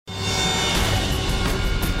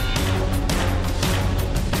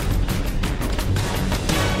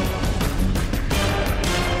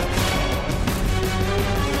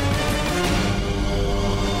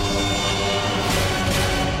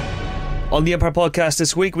On the Empire Podcast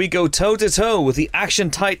this week, we go toe-to-toe with the action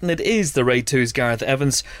titan it is the Raid 2's Gareth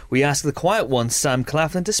Evans. We ask the quiet one, Sam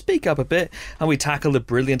Claflin, to speak up a bit, and we tackle the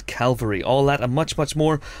brilliant Calvary. All that and much, much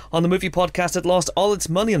more on the movie podcast that lost all its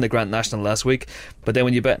money on the Grand National last week. But then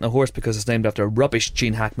when you bet on a horse because it's named after a rubbish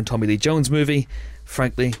Gene Hackman, Tommy Lee Jones movie,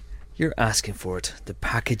 frankly, you're asking for it. The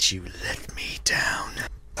package you let me down.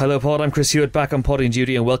 Hello Pod, I'm Chris Hewitt, back on Podding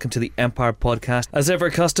Duty, and welcome to the Empire Podcast. As ever,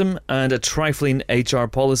 custom and a trifling HR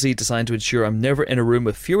policy designed to ensure I'm never in a room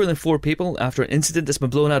with fewer than 4 people after an incident that's been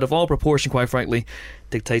blown out of all proportion, quite frankly,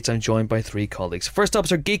 dictates I'm joined by 3 colleagues. First up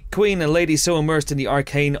is our geek queen, a lady so immersed in the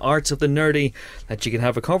arcane arts of the nerdy that she can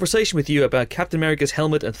have a conversation with you about Captain America's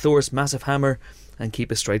helmet and Thor's massive hammer and keep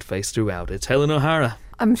a straight face throughout. It's Helen O'Hara.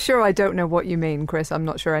 I'm sure I don't know what you mean, Chris. I'm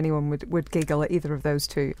not sure anyone would giggle at either of those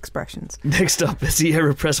two expressions. Next up is the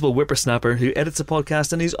irrepressible whippersnapper who edits a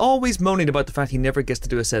podcast and he's always moaning about the fact he never gets to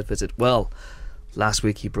do a set visit. Well, last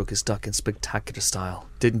week he broke his duck in spectacular style.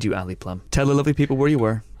 Didn't you, Ali Plum? Tell the lovely people where you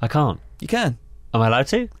were. I can't. You can. Am I allowed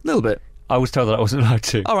to? A little bit. I was told that I wasn't allowed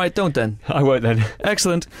to. Alright, don't then. I won't then.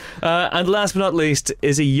 Excellent. And last but not least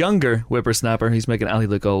is a younger whippersnapper who's making Ali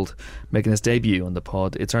look old, making his debut on the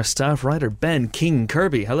pod. It's our staff writer, Ben King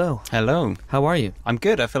Kirby. Hello. Hello. How are you? I'm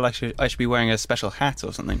good. I feel like I should be wearing a special hat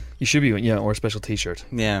or something. You should be, yeah, or a special t-shirt.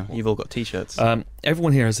 Yeah, you've all got t-shirts.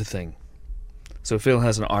 Everyone here has a thing. So Phil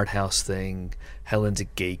has an art house thing, Helen's a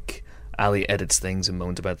geek, Ali edits things and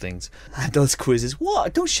moans about things, and does quizzes.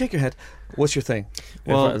 What? Don't shake your head. What's your thing?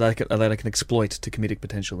 Well, that I can exploit to comedic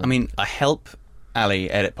potential. I mean, I help Ali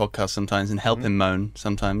edit podcasts sometimes and help him moan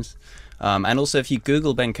sometimes. And also, if you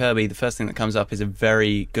Google Ben Kirby, the first thing that comes up is a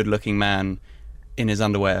very good-looking man in his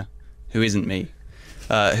underwear, who isn't me,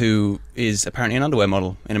 who is apparently an underwear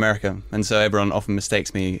model in America. And so everyone often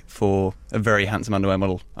mistakes me for a very handsome underwear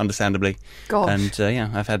model, understandably. Gosh. And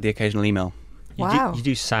yeah, I've had the occasional email. Wow. You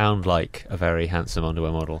do sound like a very handsome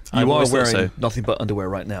underwear model. You are wearing nothing but underwear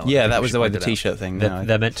right now. Yeah, that was the way the t-shirt thing.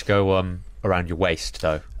 They're meant to go around your waist,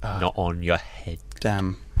 though, not on your head.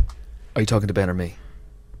 Damn. Are you talking to Ben or me?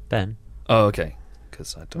 Ben? Oh, okay.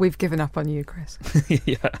 Because I don't. We've given up on you, Chris.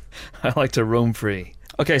 Yeah, I like to roam free.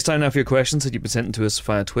 Okay, it's time now for your questions that you've been sending to us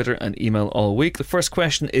via Twitter and email all week. The first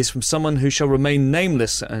question is from someone who shall remain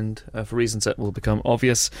nameless, and for reasons that will become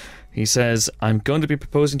obvious. He says, I'm going to be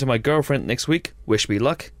proposing to my girlfriend next week. Wish me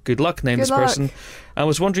luck. Good luck, nameless person. I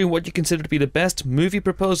was wondering what you consider to be the best movie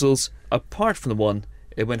proposals, apart from the one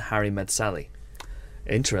in When Harry Met Sally.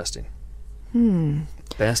 Interesting.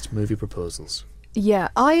 Best movie proposals. Yeah,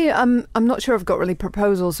 I'm not sure I've got really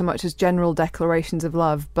proposals so much as general declarations of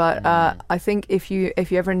love, but I think if you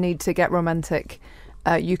ever need to get romantic,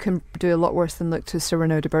 you can do a lot worse than look to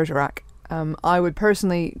Cyrano de Bergerac. I would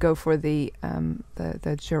personally go for the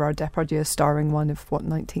Gerard Depardieu starring one of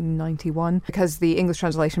 1991, because the English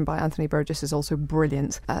translation by Anthony Burgess is also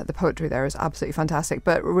brilliant. The poetry there is absolutely fantastic,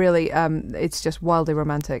 but really it's just wildly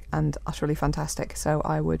romantic and utterly fantastic. So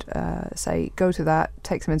I would say go to that,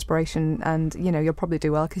 take some inspiration, and you'll probably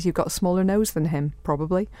do well because you've got a smaller nose than him,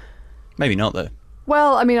 probably. Maybe not, though.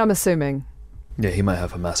 Well, I mean, I'm assuming. Yeah, he might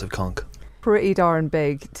have a massive conch. Pretty darn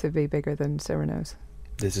big to be bigger than Cyrano's.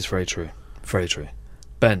 This is very true. Very true.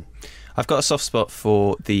 Ben? I've got a soft spot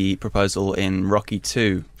for the proposal in Rocky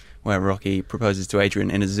 2, where Rocky proposes to Adrian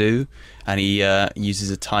in a zoo, and he uses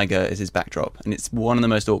a tiger as his backdrop. And it's one of the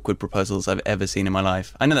most awkward proposals I've ever seen in my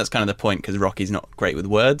life. I know that's kind of the point, because Rocky's not great with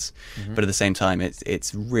words, but at the same time,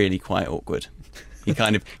 it's really quite awkward.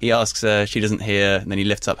 He asks her, she doesn't hear, and then he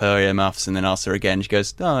lifts up her earmuffs and then asks her again. She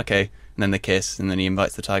goes, oh, okay. And then they kiss, and then he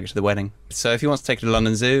invites the tiger to the wedding. So if he wants to take her to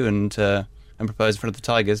London Zoo and propose in front of the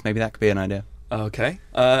tigers, maybe that could be an idea. Okay.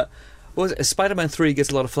 Spider-Man 3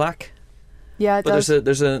 gets a lot of flack. Yeah, it does. But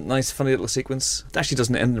there's a nice, funny little sequence. It actually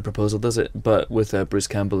doesn't end in a proposal, does it? But with Bruce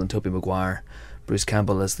Campbell and Tobey Maguire. Bruce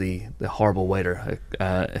Campbell as the horrible waiter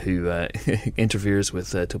who interferes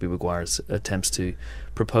with Tobey Maguire's attempts to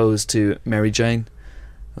propose to Mary Jane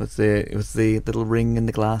with the little ring in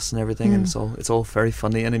the glass and everything, and it's all very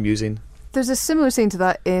funny and amusing. There's a similar scene to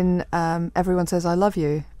that in Everyone Says I Love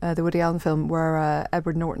You, the Woody Allen film, where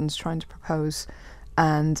Edward Norton's trying to propose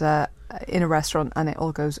and in a restaurant, and it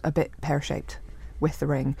all goes a bit pear-shaped with the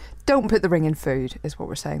ring. Don't put the ring in food, is what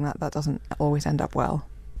we're saying. That doesn't always end up well.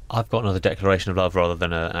 I've got another declaration of love rather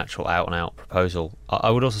than an actual out-and-out proposal. I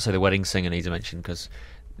would also say The Wedding Singer needs a mention, because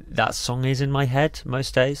that song is in my head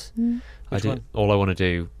most days. Which one? All I want to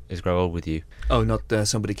do is grow old with you. Oh, not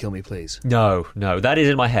Somebody Kill Me Please. No, that is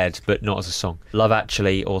in my head, but not as a song. Love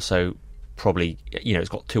Actually also probably, it's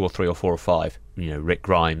got 2 or 3 or 4 or 5. Rick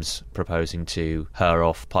Grimes proposing to her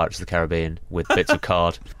off Pirates of the Caribbean with bits of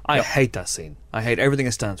card. I hate that scene. I hate everything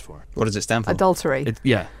it stands for. What does it stand for? Adultery.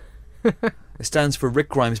 Yeah. It stands for Rick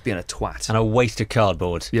Grimes being a twat. And a waste of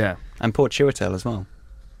cardboard. Yeah. And poor Chiwetel as well.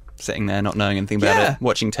 Sitting there not knowing anything about Yeah. it,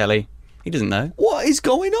 watching telly. He doesn't know. What is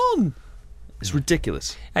going on? It's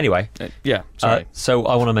ridiculous. Anyway, Yeah, sorry. so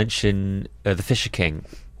I want to mention The Fisher King.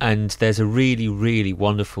 And there's a really, really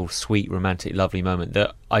wonderful, sweet, romantic, lovely moment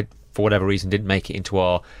that I, for whatever reason, didn't make it into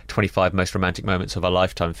our 25 most romantic moments of our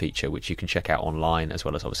lifetime feature, which you can check out online, as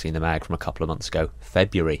well as obviously in the mag from a couple of months ago.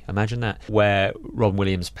 February, imagine that. Where Robin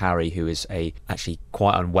Williams Parry, who is a actually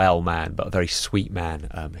quite unwell man, but a very sweet man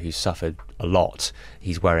who's suffered a lot,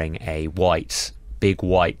 he's wearing a big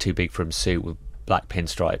white, too big for him suit with black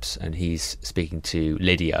pinstripes, and he's speaking to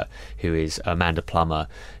Lydia, who is Amanda Plummer,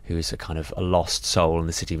 who is a kind of a lost soul in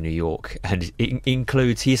the city of New York. And it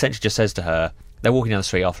includes, he essentially just says to her, they're walking down the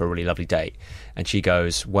street after a really lovely date, and she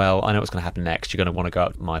goes, well, I know what's going to happen next. You're going to want to go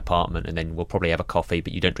up to my apartment, and then we'll probably have a coffee,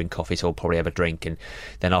 but you don't drink coffee, so we'll probably have a drink, and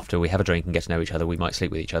then after we have a drink and get to know each other, we might sleep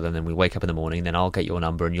with each other, and then we wake up in the morning, and then I'll get your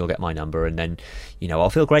number and you'll get my number, and then, you know, I'll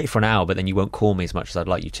feel great for an hour, but then you won't call me as much as I'd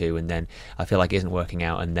like you to, and then I feel like it isn't working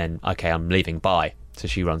out, and then, okay, I'm leaving, bye. So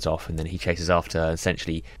she runs off, and then he chases after her and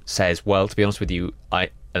essentially says, well, to be honest with you, I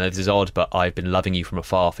know this is odd, but I've been loving you from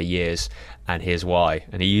afar for years, and here's why.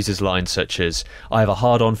 And he uses lines such as, I have a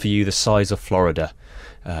hard-on for you the size of Florida,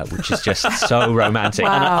 which is just so romantic.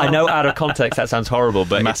 Wow. And I know out of context that sounds horrible,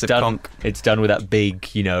 but Massive it's conch. done with that big,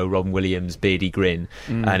 you know, Robin Williams beardy grin.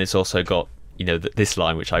 And it's also got, you know, this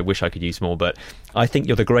line, which I wish I could use more, but I think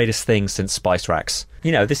you're the greatest thing since Spice Racks.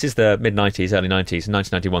 You know, this is the mid-90s, early 90s,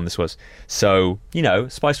 1991 this was. So, you know,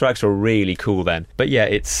 Spice Racks were really cool then. But yeah,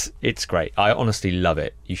 it's great. I honestly love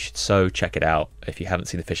it. You should so check it out if you haven't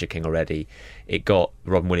seen The Fisher King already. It got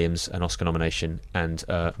Robin Williams an Oscar nomination, and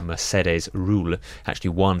Mercedes Ruehl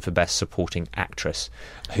actually won for Best Supporting Actress,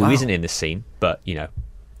 who Wow. isn't in this scene, but, you know.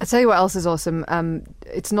 I'll tell you what else is awesome.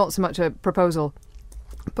 It's not so much a proposal,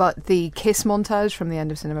 but the kiss montage from the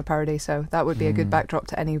end of Cinema Paradiso, that would be a good backdrop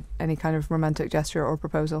to any kind of romantic gesture or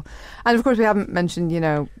proposal. And of course we haven't mentioned, you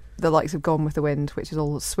know, the likes of Gone with the Wind, which is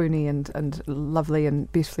all swoony and lovely and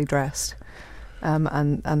beautifully dressed.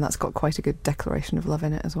 And that's got quite a good declaration of love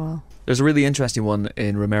in it as well. There's a really interesting one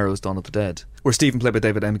in Romero's Dawn of the Dead, where Stephen, played by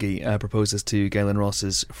David Emge, proposes to Galen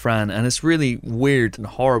Ross's Fran, and it's really weird and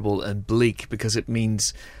horrible and bleak because it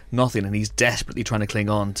means nothing, and he's desperately trying to cling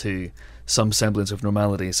on to some semblance of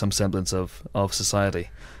normality, some semblance of society,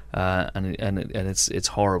 and it's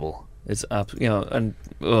horrible. It's you know, and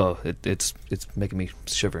it's making me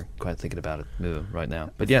shiver quite thinking about it right now.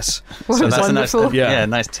 But yes, Well, So it's that's a nice, wonderful.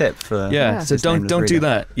 nice tip for so this don't nameless do reader.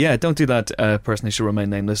 that. Yeah, don't do that. Person who shall remain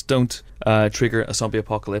nameless. Don't trigger a zombie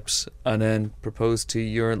apocalypse and then propose to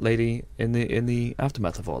your lady in the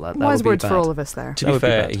aftermath of all that. That Wise would be words bad. for all of us there. To That be would be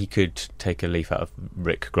fair, bad. he could take a leaf out of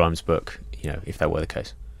Rick Grimes' book, you know, if that were the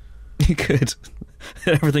case. You could.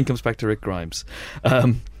 Everything comes back to Rick Grimes.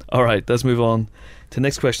 All right, let's move on to the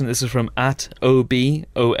next question. This is from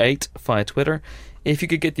 @OB08 via Twitter. If you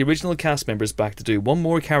could get the original cast members back to do one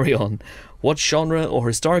more Carry On, what genre or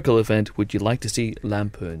historical event would you like to see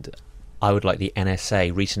lampooned? I would like the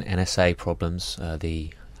NSA, recent NSA problems, the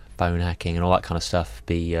phone hacking and all that kind of stuff,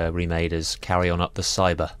 be remade as Carry On Up the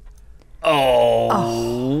Cyber.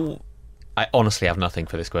 Oh, I honestly have nothing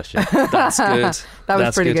for this question. that's good. That was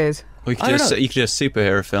That's pretty good. Or you I don't know. could do a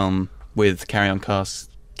superhero film with Carry On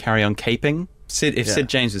caping. If Yeah. Sid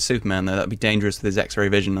James was Superman, though, that'd be dangerous with his X-ray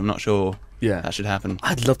vision. I'm not sure Yeah, that should happen.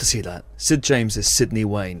 I'd love to see that. Sid James is Sidney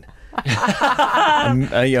Wayne.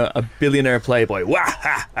 A billionaire playboy. Wah,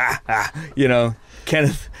 ha, ha, ha. You know,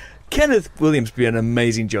 Kenneth Williams would be an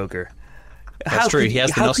amazing Joker. That's true. He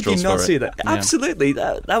has the how could you nostrils not for see it. that? Yeah. Absolutely.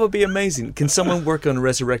 That would be amazing. Can someone work on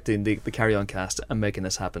resurrecting the Carry On cast and making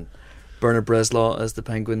this happen? Bernard Bresslaw as the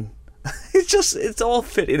Penguin. It's all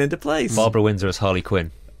fitting into place. Barbara Windsor as Harley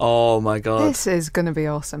Quinn. Oh my God. This is going to be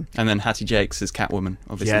awesome. And then Hattie Jakes as Catwoman,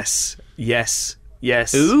 obviously.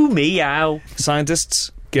 Yes. Ooh, meow.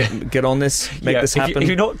 Scientists, get on this. Make this happen. If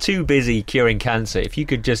you're not too busy curing cancer, if you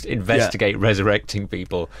could just investigate resurrecting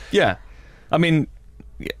people. Yeah, I mean,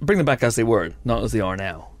 bring them back as they were, not as they are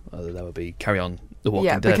now. That would be Carry On the Walking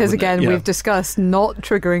Yeah, Dead. because wouldn't it? again, Yeah. we've discussed not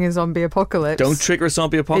triggering a zombie apocalypse. Don't trigger a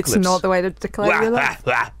zombie apocalypse. It's not the way to declare your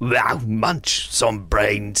love. Munch some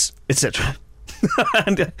brains, etc.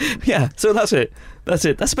 And yeah, so that's it. That's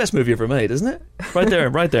the best movie ever made, isn't it? Right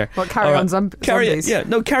there. What, Carry All On Carry Zombies? Yeah,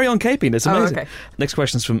 no, Carry On Caping. It's amazing. okay. Next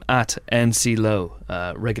question is from @NC Low,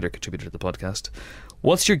 regular contributor to the podcast.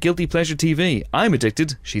 What's your guilty pleasure TV? I'm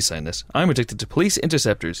addicted. She's saying this. I'm addicted to Police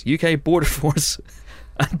Interceptors, UK Border Force,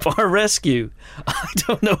 and Bar Rescue. I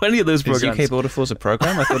don't know any of those Is programs. UK Border Force a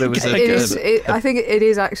program? I thought it was I think it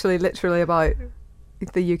is actually literally about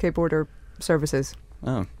the UK border services.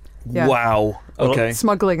 Oh. Yeah. Wow. Okay.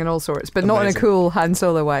 Smuggling and all sorts, but not in a Amazing. cool Han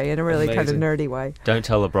Solo way, in a really kind of Amazing. nerdy way. Don't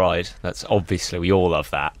Tell the Bride. That's obviously, we all love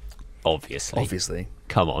that. Obviously.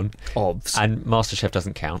 Come on. Obvs. And MasterChef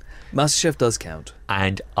doesn't count. MasterChef does count.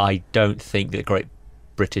 And I don't think the Great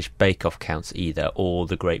British Bake Off counts either, or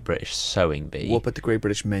the Great British Sewing Bee. What about the Great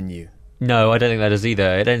British Menu? No, I don't think that does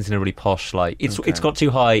either. It ends in a really posh, like it's got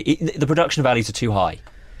too high. The production values are too high.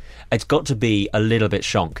 It's got to be a little bit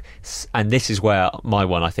shonk. And this is where my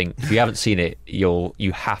one, I think, if you haven't seen it,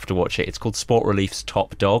 you have to watch it. It's called Sport Relief's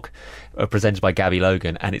Top Dog, presented by Gabby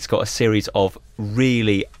Logan, and it's got a series of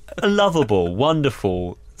really lovable,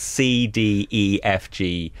 wonderful C, D, E, F,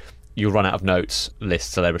 G, you'll run out of notes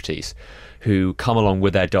list celebrities who come along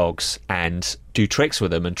with their dogs and do tricks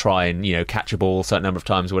with them and try and, catch a ball a certain number of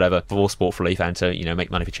times or whatever for Sport Relief and to, make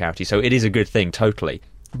money for charity. So it is a good thing, totally.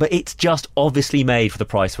 But it's just obviously made for the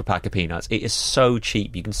price of a pack of peanuts. It is so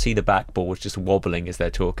cheap. You can see the backboards just wobbling as they're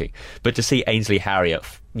talking. But to see Ainsley Harriott,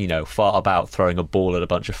 fart about throwing a ball at a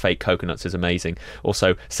bunch of fake coconuts is amazing.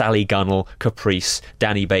 Also, Sally Gunnell, Caprice,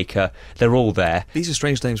 Danny Baker, they're all there. These are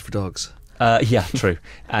strange names for dogs. Yeah, true.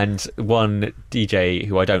 And one DJ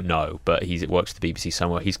who I don't know, but he works at the BBC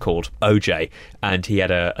somewhere, he's called OJ, and he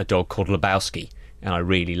had a dog called Lebowski. And I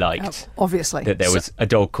really liked obviously that there was a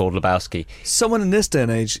dog called Lebowski. Someone in this day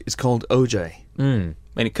and age is called OJ. I mean,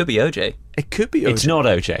 it could be OJ. It could be OJ. It's not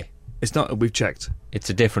OJ. It's not. We've checked. It's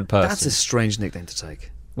a different person. That's a strange nickname to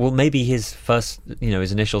take. Well, maybe his first,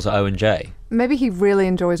 his initials are O and J. Maybe he really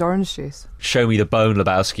enjoys orange juice. Show me the bone,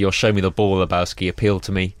 Lebowski, or show me the ball, Lebowski, appeal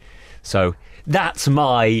to me. So that's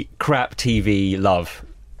my crap TV love.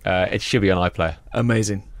 It should be on iPlayer.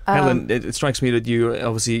 Amazing. Helen, it strikes me that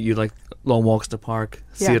you like long walks to the park,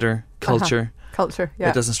 theatre, culture. Culture, yeah.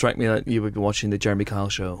 It doesn't strike me that you would be watching the Jeremy Kyle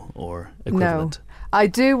show or equivalent. No. I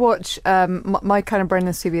do watch, my kind of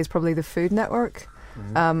brainless TV is probably the Food Network.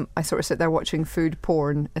 Mm-hmm. I sort of sit there watching food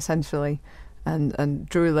porn, essentially, and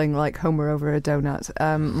drooling like Homer over a donut.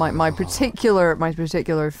 My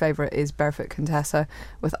particular favourite is Barefoot Contessa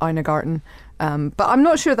with Ina Garten. But I'm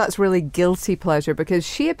not sure that's really guilty pleasure because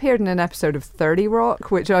she appeared in an episode of 30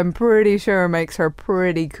 Rock, which I'm pretty sure makes her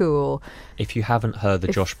pretty cool. If you haven't heard the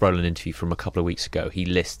Josh Brolin interview from a couple of weeks ago, he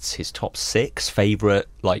lists his top 6 favourite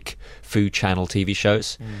food channel TV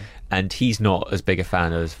shows, and he's not as big a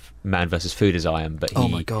fan of Man vs. Food as I am. But Oh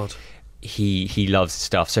my god. He loves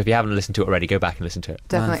stuff. So if you haven't listened to it already, go back and listen to it.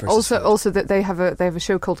 Definitely. Also that they have a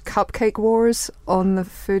show called Cupcake Wars on the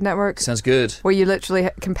Food Network. Sounds good. Where you literally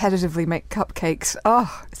competitively make cupcakes.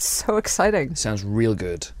 Oh, it's so exciting. Sounds real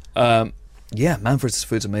good. Yeah, Man vs.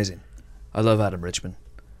 Food's amazing. I love Adam Richman.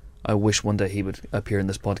 I wish one day he would appear in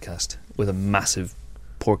this podcast with a massive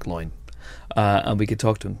pork loin, and we could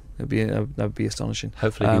talk to him. That would be astonishing.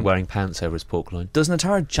 Hopefully he'll be wearing pants over his pork loin. Does an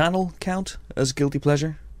entire channel count as guilty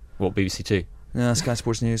pleasure? What, BBC Two? No, Sky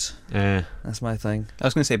Sports News. That's my thing. I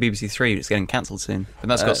was going to say BBC Three, but it's getting cancelled soon. But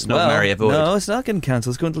that's got Snot Mary Avoid. No, it's not getting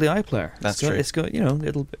cancelled. It's going to the iPlayer. That's true. It's going.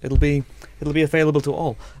 It'll be available to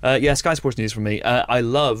all. Yeah, Sky Sports News for me. I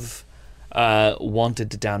love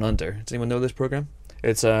Wanted to Down Under. Does anyone know this program?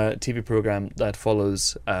 It's a TV program that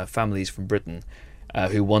follows families from Britain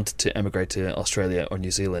who wanted to emigrate to Australia or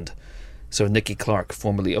New Zealand. So Nikki Clark,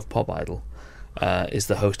 formerly of Pop Idol, is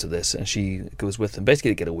the host of this, and she goes with them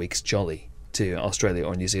basically to get a week's jolly to Australia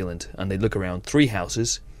or New Zealand, and they look around 3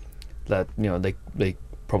 houses that they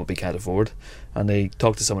probably can't afford, and they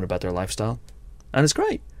talk to someone about their lifestyle, and it's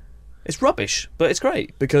great. It's rubbish, but it's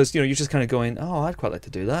great because you're just kind of going, oh, I'd quite like to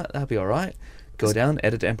do that. That'd be all right. Go down,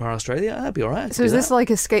 edit Empire Australia. That'd be all right. So is this like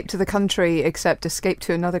Escape to the Country, except Escape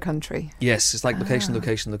to another country? Yes, it's like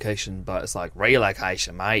location, but it's like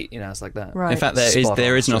relocation, mate. It's like that. Right. In fact,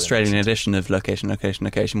 there is an Australian edition of Location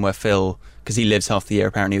where Phil, because he lives half the year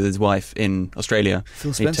apparently with his wife in Australia,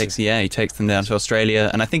 Phil Spencer. He takes them down to Australia,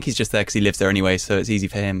 and I think he's just there because he lives there anyway, so it's easy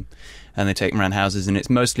for him. And they take them around houses, and it's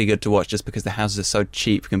mostly good to watch just because the houses are so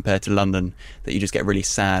cheap compared to London that you just get really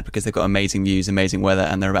sad because they've got amazing views, amazing weather,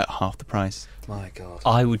 and they're about half the price. My God.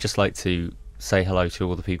 I would just like to say hello to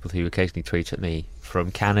all the people who occasionally tweet at me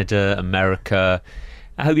from Canada, America.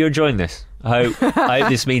 I hope you're enjoying this. I hope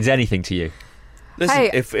this means anything to you. Listen,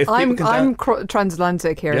 hey, if I'm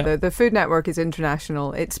transatlantic here. Yeah. The Food Network is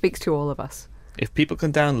international. It speaks to all of us. If people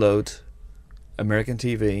can download American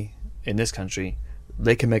TV in this country,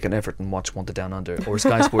 they can make an effort and watch Wanted Down Under or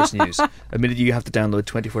Sky Sports News. Admittedly, you have to download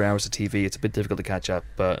 24 hours of TV. It's a bit difficult to catch up,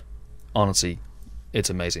 but honestly, it's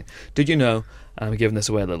amazing. Did you know, and I'm giving this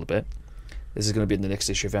away a little bit, this is going to be in the next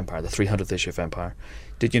issue of Empire, the 300th issue of Empire.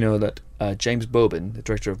 Did you know that James Bobin, the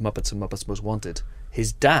director of Muppets and Muppets Most Wanted,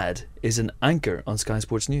 his dad is an anchor on Sky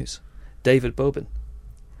Sports News? David Bobin.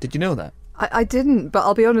 Did you know that? I didn't, but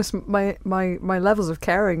I'll be honest, my levels of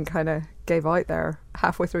caring kind of gave out there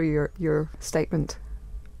halfway through your statement.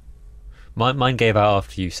 Mine gave out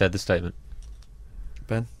after you said the statement.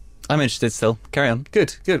 Ben? I'm interested still. Carry on.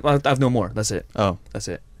 Good. Well, I have no more. That's it. Oh. That's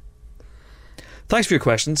it. Thanks for your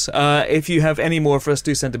questions. If you have any more for us,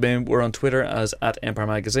 do send them in. We're on Twitter as @Empire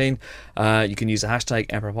Magazine. You can use the hashtag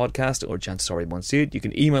Empire Podcast or Jan Story One Suit. You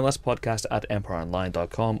can email us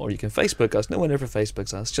podcast@empireonline.com, or you can Facebook us. No one ever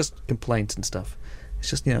Facebooks us. Just complaints and stuff. It's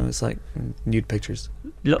just, it's like nude pictures.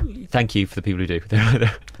 Thank you for the people who do.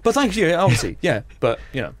 But thank you, obviously. Yeah, but,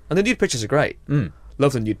 and the nude pictures are great.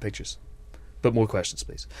 Love the nude pictures. But more questions,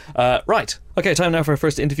 please. Right. Okay, time now for our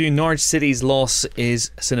first interview. Norwich City's loss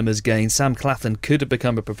is cinema's gain. Sam Claflin could have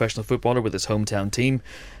become a professional footballer with his hometown team,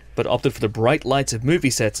 but opted for the bright lights of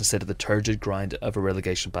movie sets instead of the turgid grind of a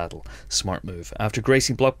relegation battle. Smart move. After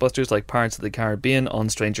gracing blockbusters like Pirates of the Caribbean on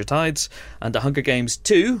Stranger Tides and The Hunger Games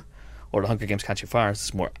 2, or The Hunger Games Catching Fire, as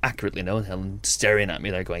it's more accurately known. Helen staring at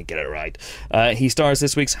me there going, get it right. He stars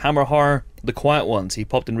this week's Hammer horror, The Quiet Ones. He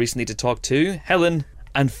popped in recently to talk to Helen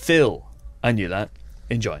and Phil. I knew that.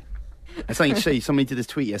 Enjoy. I something to show you. Somebody did this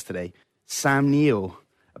tweet yesterday. Sam Neill.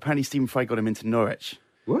 Apparently Stephen Fry got him into Norwich.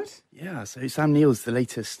 What? Yeah, so Sam Neill's the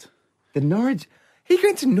latest. The Norwich? He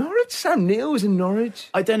going to Norwich? Sam Neill was in Norwich?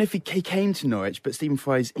 I don't know if he came to Norwich, but Stephen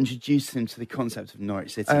Fry's introduced him to the concept of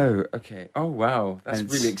Norwich City. Oh, okay. Oh, wow. That's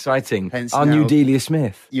really exciting. Hence Our new Delia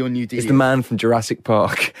Smith. Your new Delia. It's the man from Jurassic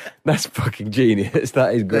Park. That's fucking genius.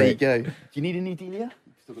 That is great. There you go. Do you need a new Delia?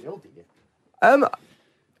 You've still got the old Delia.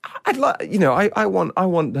 I'd like, I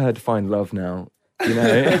want her to find love now, and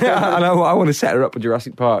I want to set her up with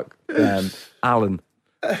Jurassic Park. Alan,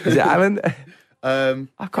 is it Alan? I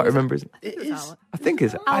can't remember. It is. I think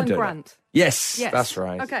it's Alan Grant. Yes, that's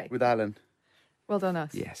right. Okay. With Alan. Well done,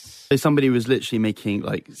 us. Yes. So somebody was literally making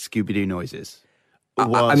like Scooby-Doo noises.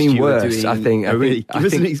 I mean, worse. I think.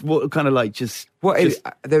 What kind of like just? Well,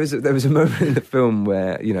 there was a moment in the film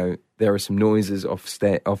where there are some noises off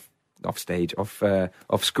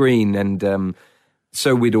screen, and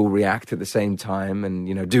so we'd all react at the same time,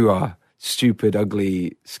 and do our stupid,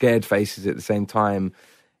 ugly, scared faces at the same time.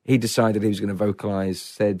 He decided he was going to vocalise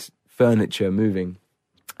said furniture moving,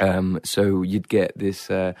 so you'd get this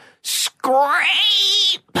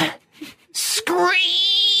scrape,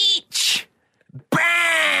 screech,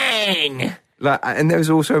 bang. And there was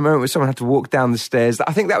also a moment where someone had to walk down the stairs.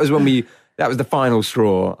 I think that was when that was the final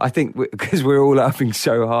straw, I think, because we were all laughing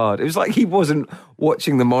so hard. It was like he wasn't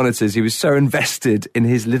watching the monitors. He was so invested in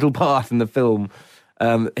his little part in the film.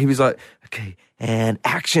 He was like, okay, and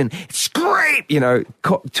action, scrape,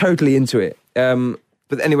 totally into it.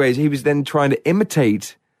 But anyways, he was then trying to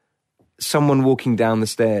imitate someone walking down the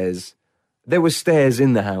stairs. There were stairs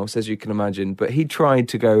in the house, as you can imagine, but he tried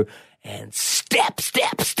to go, and step,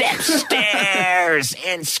 stairs,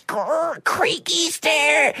 and creaky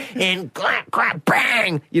stair, and clap,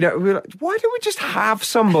 bang. We were like, why don't we just have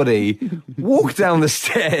somebody walk down the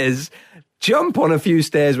stairs, jump on a few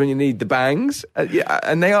stairs when you need the bangs?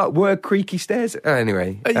 And they were creaky stairs.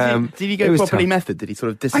 Anyway. Did he go properly method? Did he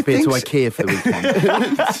sort of disappear to IKEA for the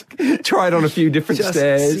weekend? Tried on a few different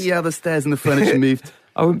stairs. See how the stairs and the furniture moved.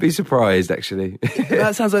 I wouldn't be surprised, actually.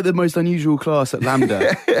 That sounds like the most unusual class at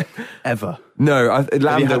Lambda ever. No, at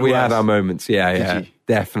Lambda we had our moments. Yeah,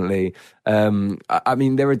 definitely. I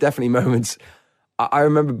mean, there were definitely moments. I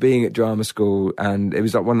remember being at drama school, and it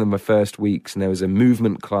was like one of my first weeks, and there was a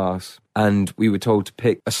movement class, and we were told to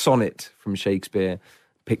pick a sonnet from Shakespeare,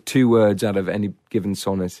 pick 2 words out of any given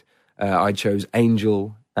sonnet. I chose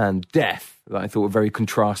angel and death, that I thought were very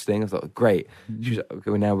contrasting. I thought, great. She was like,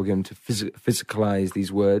 okay, well, now we're going to physicalize these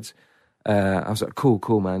words. I was like,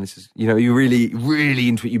 cool, man. This is, you're really, really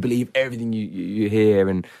into it. You believe everything you hear.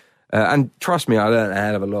 And trust me, I learned a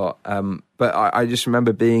hell of a lot. But I just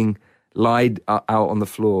remember being lied out on the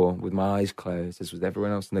floor with my eyes closed, as was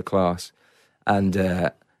everyone else in the class. And,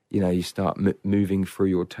 you start moving through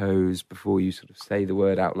your toes before you sort of say the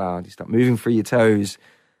word out loud. You start moving through your toes,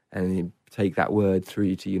 and you take that word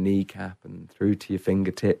through to your kneecap and through to your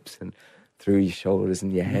fingertips and through your shoulders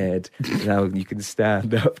and your head. Now you can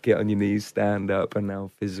stand up, get on your knees, stand up, and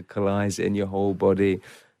now physicalize it in your whole body.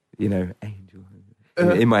 Angel.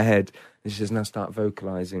 In my head. And she says, now start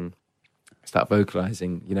vocalizing,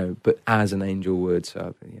 but as an angel would.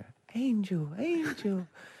 So, angel.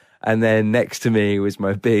 And then next to me was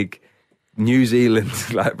my big New Zealand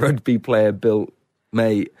rugby player built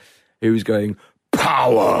mate who was going,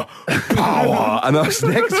 power, and I was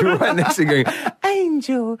right next to him going,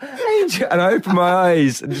 angel, and I opened my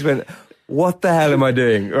eyes and just went, what the hell am I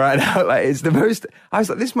doing right now? Like, it's the most. I was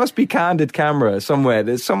like, this must be candid camera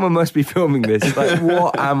somewhere. Someone must be filming this. Like,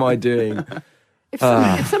 what am I doing? If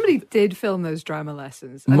somebody did film those drama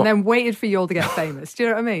lessons and then waited for you all to get famous, do you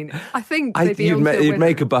know what I mean? I think you'd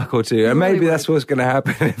make a buck or two, and maybe that's what's going to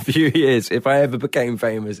happen in a few years if I ever became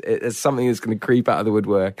famous. It's something that's going to creep out of the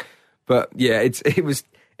woodwork. But yeah, it was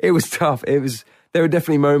tough. There were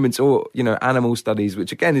definitely moments, or animal studies,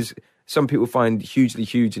 which again is some people find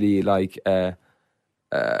hugely like sort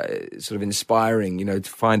of inspiring. To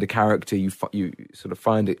find a character, you sort of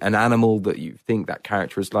find an animal that you think that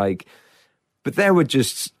character is like. But there were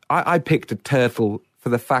just, I picked a turtle for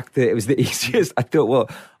the fact that it was the easiest. I thought, well,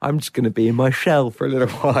 I'm just going to be in my shell for a little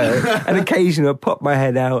while. And occasionally I'd pop my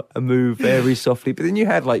head out and move very softly. But then you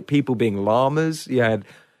had like people being llamas.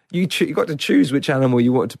 You got to choose which animal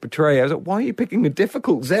you wanted to portray. I was like, why are you picking a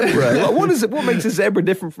difficult zebra? Like, what makes a zebra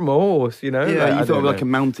different from a horse, Yeah, you thought like a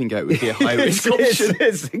mountain goat would be a high-risk option.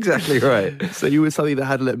 It's exactly right. So you were something that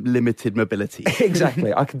had limited mobility.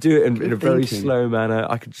 Exactly. I could do it in a very slow manner.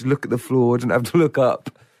 I could just look at the floor, didn't have to look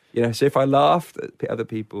up. So if I laughed at other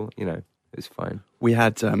people, it was fine. We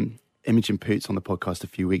had Imogen Poots on the podcast a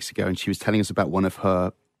few weeks ago, and she was telling us about one of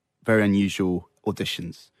her very unusual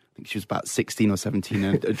auditions. I think she was about 16 or 17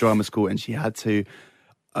 at a drama school, and she had to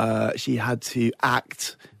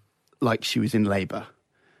act like she was in labour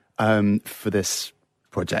for this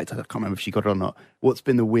project. I can't remember if she got it or not. What's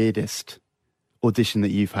been the weirdest audition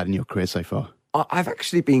that you've had in your career so far? I've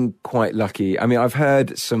actually been quite lucky. I mean, I've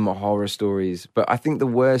heard some horror stories, but I think the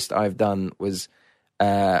worst I've done was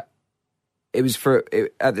at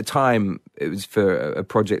the time it was for a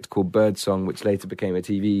project called Birdsong, which later became a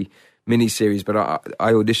TV miniseries. But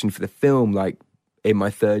I auditioned for the film like in my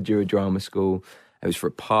third year of drama school. It was for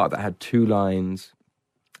a part that had 2 lines,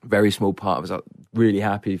 very small part. I was really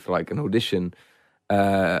happy for like an audition,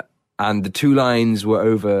 and the 2 lines were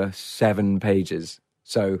over 7 pages.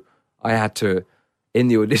 So I had to, in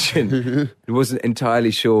the audition, I wasn't entirely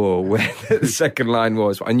sure where the second line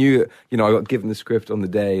was. I knew, I got given the script on the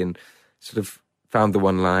day and sort of found the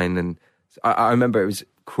one line. And I remember it was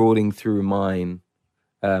crawling through a mine.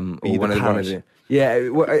 Or one of the, yeah.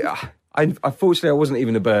 Unfortunately, I wasn't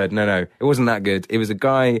even a bird. No, it wasn't that good. It was a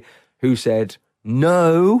guy who said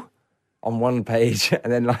no on one page,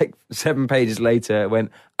 and then like 7 pages later went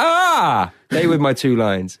They were my 2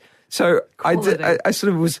 lines. So I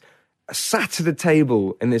sort of was sat at a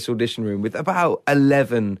table in this audition room with about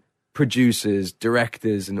 11 producers,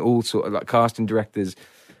 directors, and all sort of like casting directors.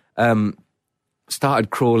 Started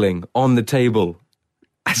crawling on the table.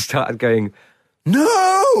 I started going,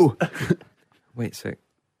 no! Wait a sec.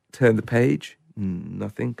 Turn the page.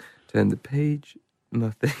 Nothing. Turn the page.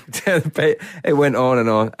 Nothing. Turn the page. It went on.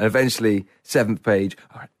 And eventually, 7th page.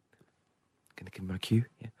 All right. Gonna give him my cue.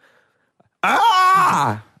 Yeah.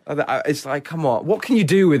 It's like, come on. What can you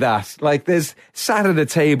do with that? Like, there's sat at a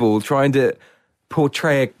table trying to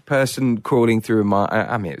portray a person crawling through a mine.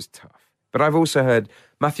 I mean, it was tough. But I've also heard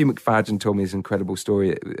Matthew McFadden told me this incredible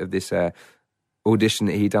story of this audition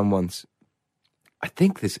that he'd done once. I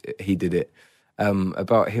think he did it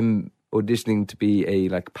about him auditioning to be a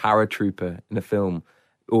like paratrooper in a film,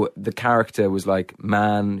 or the character was like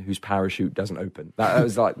man whose parachute doesn't open. That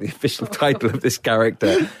was like the official title of this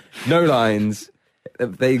character. No lines.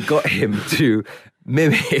 They got him to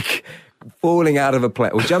mimic falling out of a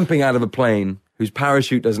plane or jumping out of a plane whose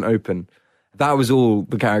parachute doesn't open. That was all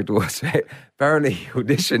the character was. Apparently, he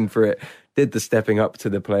auditioned for it, did the stepping up to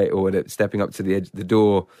the plate or stepping up to the edge of the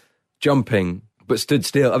door, jumping. But stood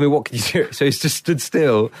still. I mean, what can you do? So he's just stood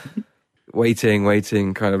still, waiting,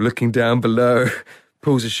 kind of looking down below,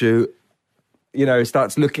 pulls a chute,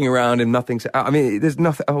 starts looking around and nothing's... I mean, there's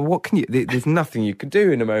nothing... what can you... There's nothing you can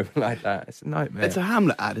do in a moment like that. It's a nightmare. It's a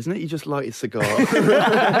Hamlet ad, isn't it? You just light a cigar,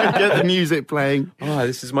 get the music playing. Oh,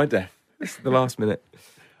 this is my death. This is the last minute.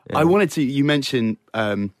 Yeah. I wanted to... You mentioned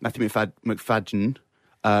Matthew McFadden,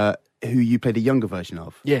 who you played a younger version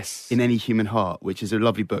of. Yes. In Any Human Heart, which is a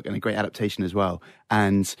lovely book and a great adaptation as well.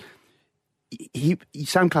 And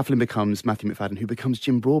Sam Claflin becomes Matthew McFadden, who becomes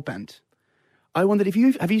Jim Broadbent. I wondered,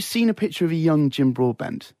 have you seen a picture of a young Jim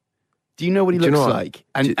Broadbent? Do you know what he looks like?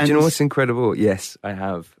 And, do you know what's incredible? Yes, I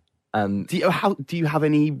have. Do you have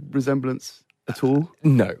any resemblance at all?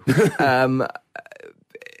 No.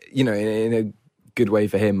 In a good way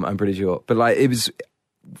for him, I'm pretty sure. But like, it was...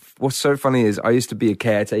 What's so funny is I used to be a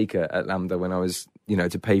caretaker at Lambda when I was,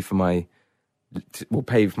 to pay for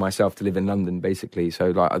myself to live in London, basically.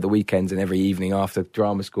 So like at the weekends and every evening after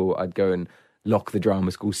drama school, I'd go and lock the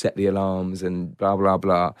drama school, set the alarms and blah, blah,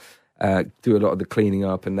 blah, do a lot of the cleaning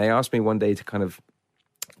up. And they asked me one day to kind of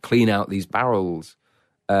clean out these barrels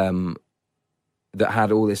that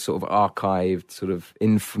had all this sort of archived sort of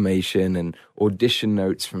information and audition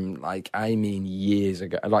notes from years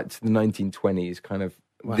ago, like to the 1920s, kind of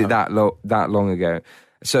that long ago.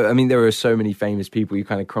 So I mean, there are so many famous people you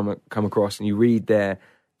kind of come across, and you read their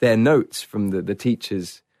notes from the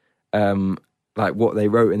teachers, like what they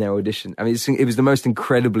wrote in their audition. I mean, it was the most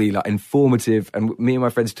incredibly informative. And me and my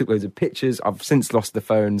friends took loads of pictures. I've since lost the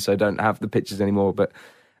phone, so I don't have the pictures anymore. But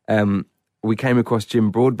we came across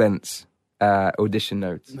Jim Broadbent's audition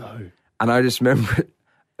notes. No. And I just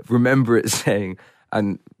remember it saying,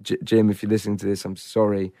 and Jim, if you're listening to this, I'm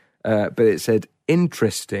sorry, but it said,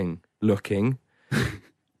 interesting looking,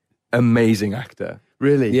 amazing actor.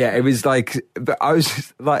 Really? Yeah, it was like, but I was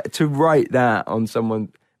just like, to write that on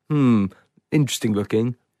someone, interesting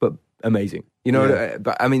looking, but amazing. You know, Yeah.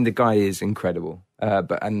 But I mean, the guy is incredible.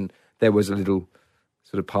 And there was a little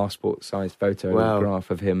sort of passport-sized photograph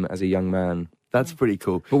of him as a young man. That's pretty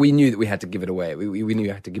cool. But we knew that we had to give it away. We knew we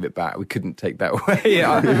had to give it back. We couldn't take that away.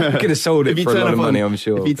 We could have sold it for a lot of money, I'm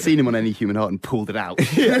sure. If you'd seen him on Any Human Heart and pulled it out.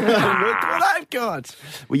 Look what I've got.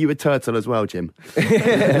 Were you a turtle as well, Jim?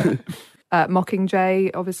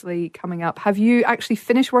 Mockingjay, obviously, coming up. Have you actually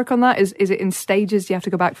finished work on that? Is it in stages? Do you have to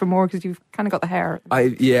go back for more? Because you've kind of got the hair.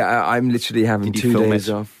 I'm literally having Did you 2 film days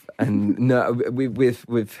it? off. And no,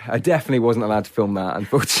 I definitely wasn't allowed to film that,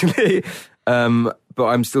 unfortunately. But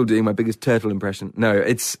I'm still doing my biggest turtle impression. No,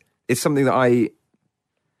 it's something that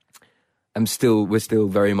we're still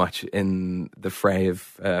very much in the fray of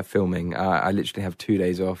filming. I literally have 2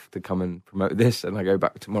 days off to come and promote this, and I go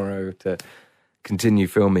back tomorrow to continue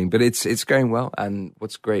filming. But it's going well, and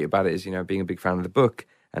what's great about it is, being a big fan of the book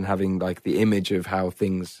and having like the image of how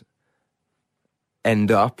things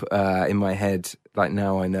end up in my head. Like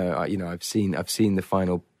now I know, I've seen the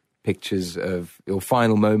final pictures or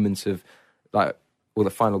final moments of the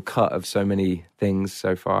final cut of so many things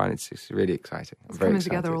so far, and it's really exciting. It's coming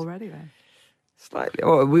together already then. Slightly.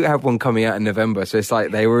 Well, we have one coming out in November, so it's like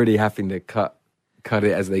they're already having to cut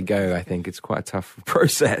it as they go. I think it's quite a tough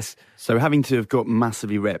process. So having to have got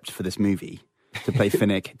massively ripped for this movie to play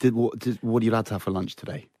Finnick, what are you allowed to have for lunch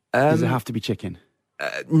today? Does it have to be chicken?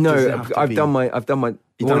 No, I've done my.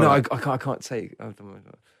 You've done I can't say. I've done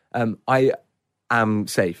my. I am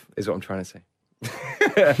safe, is what I'm trying to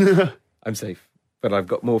say. I'm safe, but I've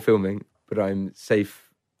got more filming. But I'm safe.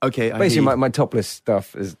 Okay, basically, my topless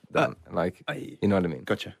stuff is done. You know what I mean?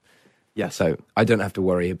 Gotcha. Yeah. So I don't have to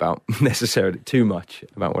worry about necessarily too much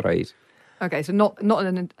about what I eat. Okay, so not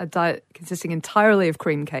a diet consisting entirely of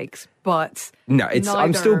cream cakes, but no,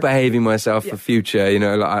 I'm still behaving myself for future.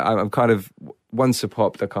 I'm kind of once a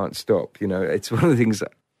popped, I can't stop. It's one of the things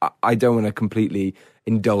that I don't want to completely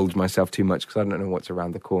indulge myself too much because I don't know what's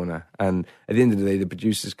around the corner. And at the end of the day, the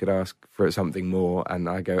producers could ask for something more, and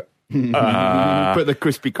I go, put the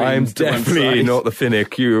Krispy Kremes. I'm to one definitely side. not the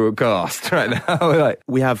Finnick you cast right now.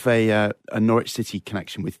 We have a Norwich City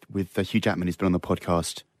connection with Hugh Jackman, who's been on the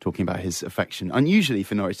podcast talking about his affection, unusually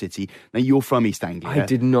for Norwich City. Now, you're from East Anglia. I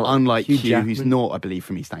did not. Unlike Hugh, Jackman? who's not, I believe,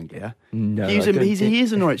 from East Anglia. No, he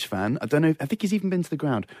is a Norwich fan. I don't know. I think he's even been to the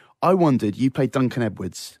ground. I wondered, you played Duncan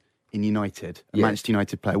Edwards in United, a Manchester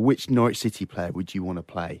United player. Which Norwich City player would you want to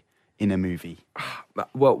play in a movie?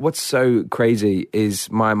 Well, what's so crazy is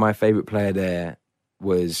my favourite player there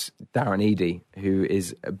was Darren Eadie, who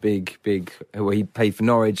is a big, he played for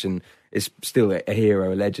Norwich and is still a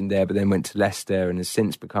hero, a legend there, but then went to Leicester and has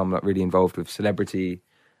since become really involved with celebrity.co.uk,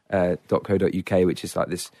 which is like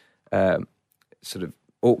this sort of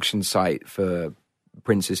auction site for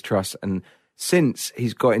Prince's Trust. And since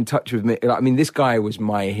he's got in touch with me, this guy was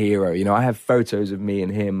my hero. I have photos of me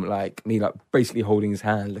and him, me basically holding his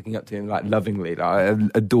hand, looking up to him lovingly. I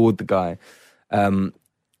adored the guy. And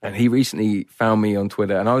he recently found me on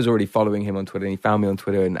Twitter, and I was already following him on Twitter, and he found me on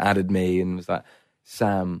Twitter and added me and was like,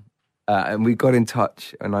 Sam. And we got in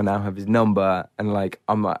touch, and I now have his number, and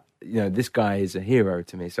I'm like, this guy is a hero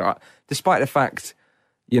to me. So despite the fact,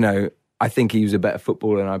 I think he was a better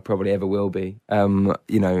footballer than I probably ever will be.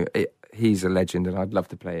 He's a legend, and I'd love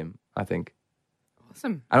to play him, I think.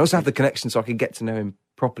 Awesome. And also have the connection so I can get to know him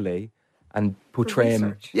properly and portray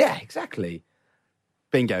him. Yeah, exactly.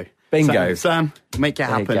 Bingo. Sam, make it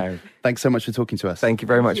happen. Thanks so much for talking to us. Thank you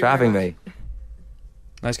very much for having me.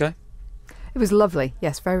 Nice guy. It was lovely.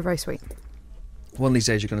 Yes, very, very sweet. One of these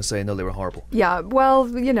days you're going to say, no, they were horrible. Yeah, well,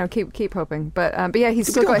 keep hoping. But yeah, he's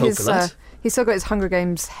still got his Hunger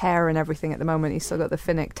Games hair and everything at the moment. He's still got the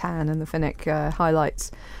Finnick tan and the Finnick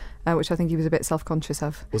highlights, which I think he was a bit self-conscious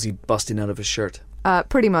of. Was he busting out of his shirt?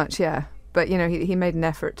 Pretty much, yeah. But, he made an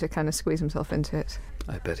effort to kind of squeeze himself into it.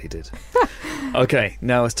 I bet he did. Okay,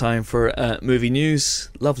 now it's time for movie news.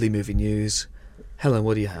 Lovely movie news. Helen,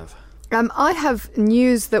 what do you have? I have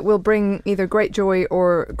news that will bring either great joy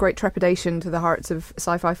or great trepidation to the hearts of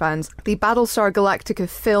sci-fi fans. The Battlestar Galactica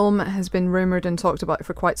film has been rumoured and talked about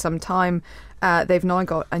for quite some time. They've now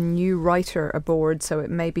got a new writer aboard, so it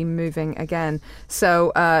may be moving again.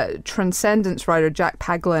 So Transcendence writer Jack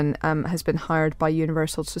Paglin has been hired by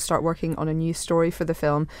Universal to start working on a new story for the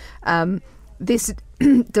film. This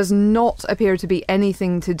does not appear to be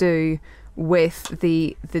anything to do with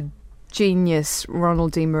the genius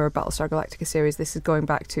Ronald D. Moore Battlestar Galactica series. This is going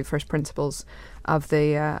back to first principles of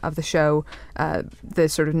the show, the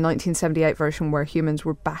sort of 1978 version where humans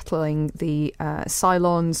were battling the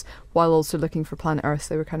Cylons while also looking for planet Earth.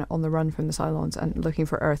 They were kind of on the run from the Cylons and looking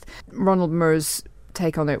for Earth. Ronald Moore's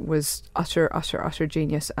take on it was utter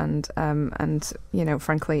genius, and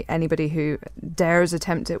frankly, anybody who dares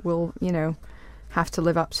attempt it will have to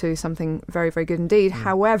live up to something very, very good indeed.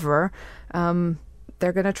 However,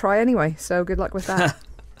 they're going to try anyway, so good luck with that.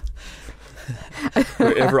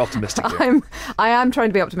 We're ever optimistic here. I am trying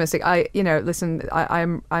to be optimistic.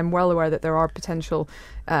 I'm well aware that there are potential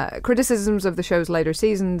criticisms of the show's later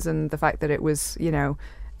seasons and the fact that it was, it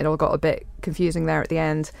all got a bit confusing there at the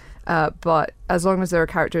end. But as long as there are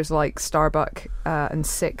characters like Starbuck and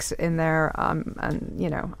Six in there, I'm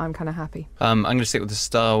kind of happy. I'm going to stick with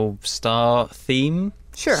the star theme,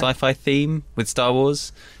 sure, sci-fi theme with Star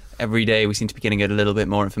Wars. Every day we seem to be getting a little bit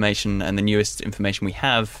more information, and the newest information we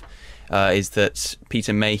have is that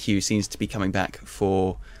Peter Mayhew seems to be coming back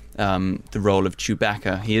for the role of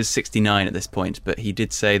Chewbacca. He is 69 at this point, but he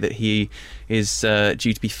did say that he is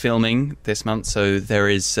due to be filming this month, so there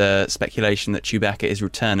is speculation that Chewbacca is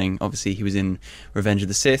returning. Obviously, he was in Revenge of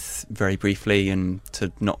the Sith very briefly and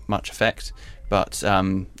to not much effect, but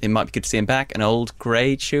it might be good to see him back. An old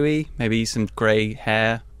grey Chewie, maybe some grey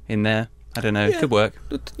hair in there. I don't know. Yeah, could work.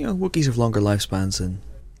 Wookiees have longer lifespans than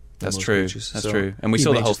That's most true. creatures, That's so true. And we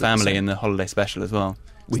saw the whole family in the holiday special as well.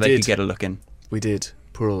 So they could get a look in. We did.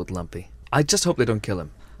 Poor old Lumpy. I just hope they don't kill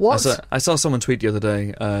him. What? I saw someone tweet the other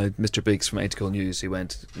day, Mr. Beeks from Atypical News, he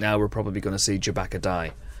went, now we're probably going to see Chewbacca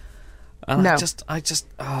die. And no.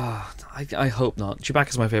 I hope not.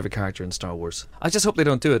 Chewbacca's my favourite character in Star Wars. I just hope they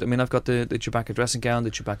don't do it. I mean, I've got the Chewbacca dressing gown,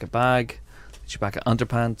 the Chewbacca bag, the Chewbacca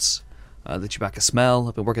underpants, the Chewbacca smell.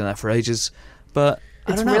 I've been working on that for ages. But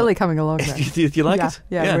I it's don't know. really coming along there. Do you like it?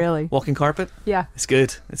 Yeah, really. Walking carpet? Yeah. It's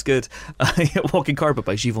good. Walking carpet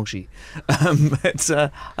by Givenchy. I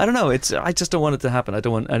don't know. I just don't want it to happen. I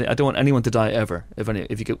don't want anyone to die ever.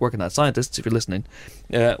 If you could work on that, scientists, if you're listening,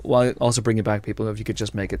 while also bringing back people, if you could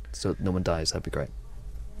just make it so no one dies, that'd be great.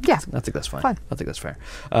 Yeah. I think that's fine. I think that's fair.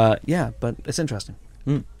 But it's interesting.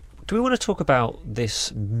 Do we want to talk about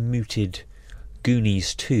this mooted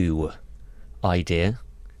Goonies 2 idea?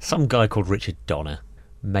 Some guy called Richard Donner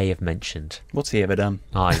may have mentioned... What's he ever done?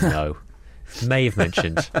 I know. May have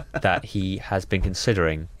mentioned that he has been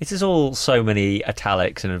considering... This is all so many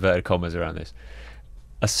italics and inverted commas around this.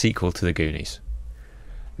 A sequel to the Goonies.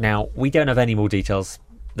 Now, we don't have any more details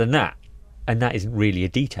than that, and that isn't really a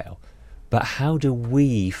detail. But how do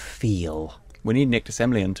we feel? We need Nick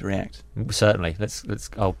DeSemblian to react. Certainly.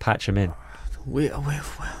 I'll patch him in.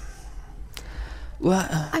 Well,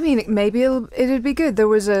 I mean, maybe it'd be good. There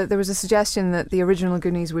was a suggestion that the original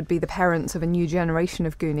Goonies would be the parents of a new generation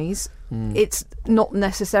of Goonies. It's not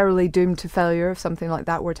necessarily doomed to failure if something like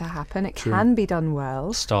that were to happen. It can be done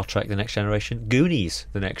well. Star Trek: The Next Generation, Goonies: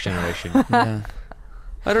 The Next Generation. Yeah.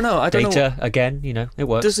 I don't know. Data again. It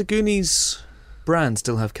works. Does the Goonies brand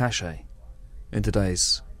still have cachet in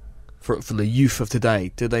today's? For the youth of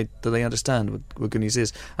today, do they understand what Goonies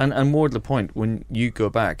is? And more to the point, when you go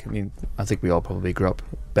back, I mean, I think we all probably grew up.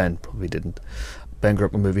 Ben probably didn't. Ben grew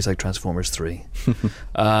up with movies like Transformers 3,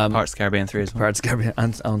 Pirates of the Caribbean 3 as well. Pirates of the Caribbean,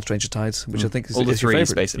 and On Stranger Tides, which I think is all the is your threes,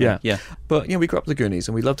 favourite. basically. Yeah. But we grew up with the Goonies,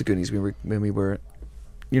 and we loved the Goonies when we were,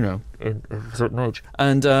 in a certain age.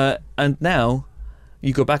 And now,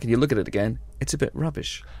 you go back and you look at it again, it's a bit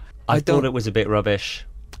rubbish. I thought it was a bit rubbish.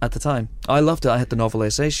 At the time, I loved it. I had the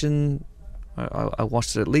novelisation. I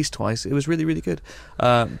watched it at least twice. It was really, really good.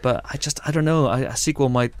 But I don't know. A sequel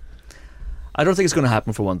might. I don't think it's going to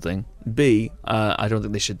happen, for one thing. B, I don't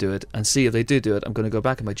think they should do it. And C, if they do it, I'm going to go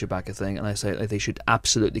back on my Chewbacca thing, and I say they should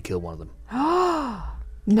absolutely kill one of them.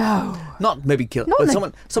 No. Not maybe kill, but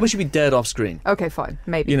someone should be dead off screen. Okay, fine,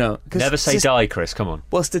 maybe. Never say die, Chris. Come on.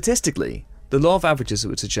 Well, statistically, the law of averages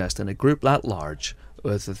would suggest in a group that large,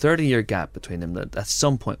 with a 30-year gap between them, that at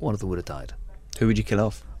some point one of them would have died. Who would you kill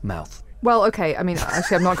off? Mouth. Well, okay, I mean,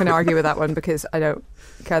 actually, I'm not going to argue with that one because I don't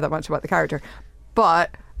care that much about the character. But,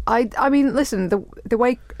 I mean, listen, the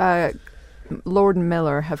way Lord and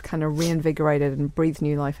Miller have kind of reinvigorated and breathed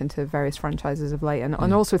new life into various franchises of late,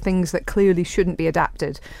 and also things that clearly shouldn't be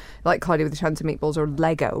adapted, like Cloudy with a Chance of Meatballs or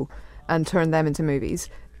Lego, and turn them into movies.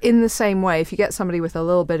 In the same way, if you get somebody with a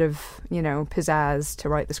little bit of, pizzazz to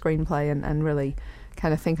write the screenplay and really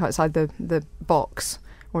kind of think outside the box,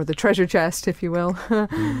 or the treasure chest, if you will,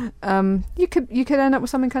 you could end up with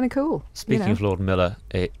something kind of cool. Speaking of Lord and Miller,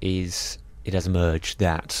 it has emerged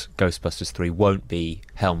that Ghostbusters 3 won't be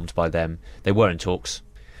helmed by them. They were in talks,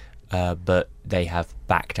 but they have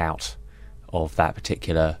backed out of that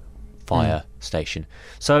particular fire station.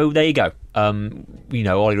 So there you go.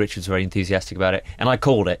 Ollie Richards was very enthusiastic about it, and I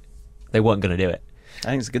called it. They weren't going to do it.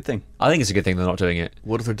 I think it's a good thing. I think it's a good thing they're not doing it.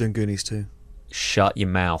 What if they're doing Goonies too? Shut your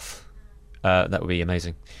mouth. That would be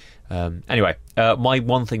amazing. Anyway, my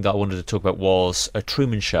one thing that I wanted to talk about was A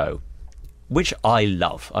Truman Show, which I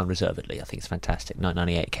love unreservedly. I think it's fantastic.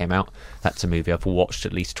 1998 came out. That's a movie I've watched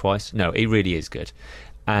at least twice. No, it really is good.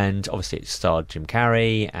 And obviously it starred Jim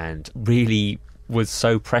Carrey and really was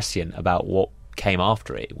so prescient about what came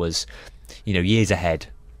after it. It was, years ahead,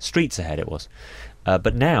 streets ahead it was.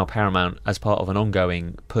 But now Paramount, as part of an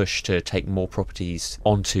ongoing push to take more properties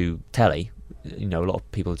onto telly, a lot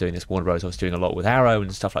of people are doing this. Warner Bros. Was doing a lot with Arrow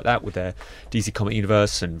and stuff like that, with their DC Comic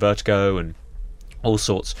Universe and Vertigo and all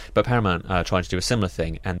sorts. But Paramount are trying to do a similar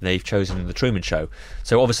thing, and they've chosen The Truman Show.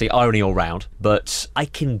 So obviously irony all round, but I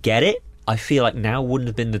can get it. I feel like now wouldn't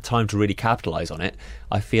have been the time to really capitalise on it.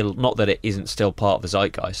 I feel not that it isn't still part of the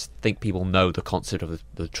zeitgeist. I think people know the concept of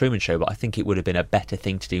the Truman Show, but I think it would have been a better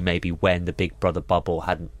thing to do maybe when the Big Brother bubble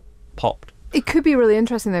hadn't popped. It could be really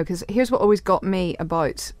interesting, though, because here's what always got me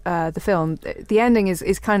about the film. The ending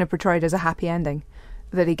is kind of portrayed as a happy ending,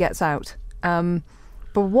 that he gets out. But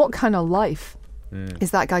what kind of life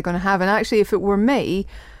is that guy going to have? And actually, if it were me,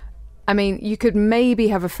 I mean, you could maybe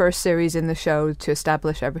have a first series in the show to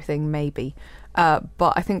establish everything, maybe.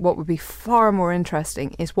 But I think what would be far more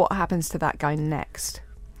interesting is what happens to that guy next.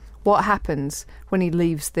 What happens when he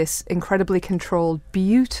leaves this incredibly controlled,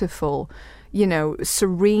 beautiful,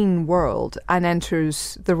 serene world and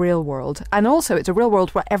enters the real world. And also it's a real world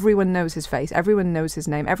where everyone knows his face, everyone knows his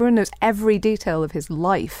name, everyone knows every detail of his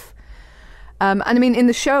life. And I mean, in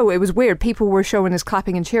the show, it was weird. People were showing us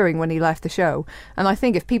clapping and cheering when he left the show. And I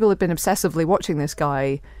think if people had been obsessively watching this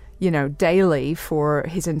guy, daily for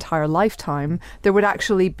his entire lifetime, there would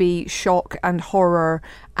actually be shock and horror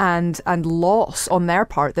and loss on their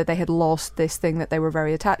part that they had lost this thing that they were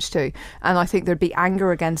very attached to. And I think there'd be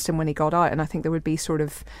anger against him when he got out. And I think there would be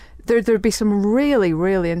there'd be some really,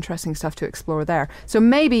 really interesting stuff to explore there. So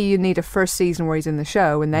maybe you need a first season where he's in the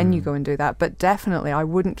show and then you go and do that. But definitely, I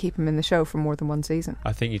wouldn't keep him in the show for more than one season.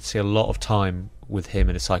 I think you'd see a lot of time with him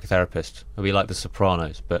and a psychotherapist. It'd be like The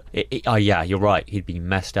Sopranos. But yeah, you're right. He'd be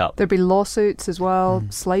messed up. There'd be lawsuits as well,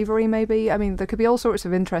 slavery maybe. I mean, there could be all sorts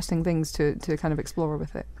of interesting things to kind of explore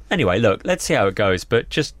with it. Anyway, look, let's see how it goes. But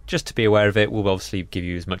just to be aware of it, we'll obviously give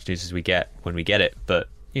you as much news as we get when we get it. But,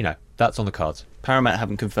 that's on the cards. Paramount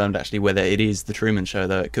haven't confirmed actually whether it is The Truman Show,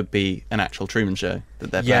 though it could be an actual Truman Show that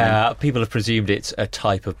they're planning. Yeah, people have presumed it's a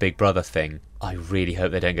type of Big Brother thing. I really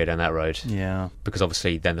hope they don't go down that road. Yeah. Because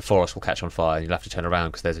obviously then the forest will catch on fire and you'll have to turn around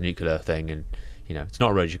because there's a nuclear thing and, it's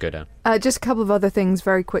not a road you go down. Just a couple of other things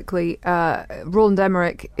very quickly. Roland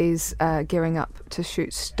Emmerich is gearing up to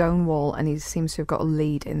shoot Stonewall, and he seems to have got a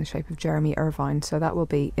lead in the shape of Jeremy Irvine, so that will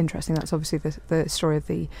be interesting. That's obviously the story of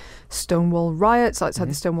the Stonewall riots outside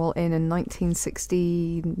the Stonewall Inn in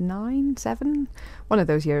 1969, 7? One of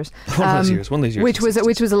those years. One of those years.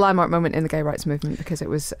 Which was a landmark moment in the gay rights movement because it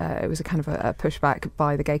was a kind of a pushback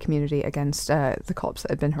by the gay community against the cops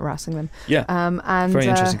that had been harassing them. Yeah, and very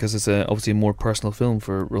interesting because it's obviously a more personal film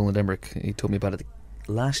for Roland Emmerich. He told me about it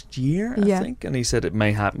last year, I think, and he said it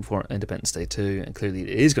may happen for Independence Day 2, and clearly it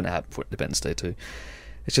is going to happen for Independence Day 2.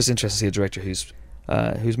 It's just interesting to see a director whose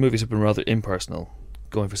movies have been rather impersonal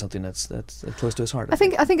going for something that's close to his heart. I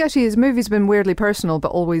think actually his movies have been weirdly personal, but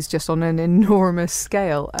always just on an enormous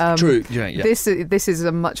scale. True. Yeah. This is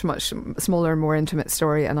a much smaller, more intimate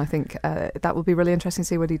story, and I think that will be really interesting to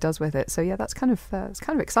see what he does with it. So yeah, that's kind of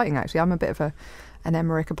exciting. Actually, I'm a bit of an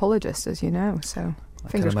Emmerich apologist, as you know. So I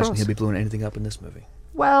fingers can't imagine crossed. he'll be blowing anything up in this movie.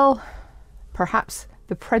 Well, perhaps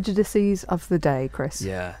the prejudices of the day, Chris.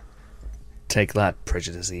 Yeah. Take that,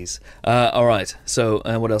 prejudices. All right. So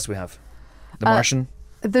what else do we have? The Martian.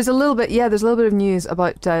 There's a little bit of news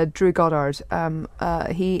about Drew Goddard.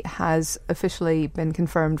 He has officially been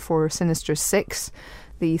confirmed for Sinister 6,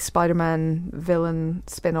 the Spider-Man villain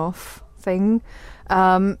spin-off thing.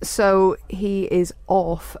 So he is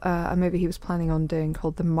off a movie he was planning on doing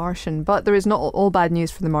called The Martian. But there is not all bad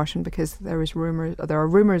news for The Martian, because there are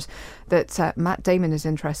rumours that Matt Damon is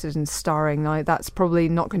interested in starring. Now, that's probably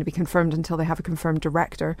not going to be confirmed until they have a confirmed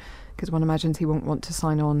director, because one imagines he won't want to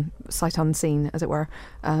sign on sight unseen, as it were.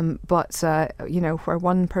 But where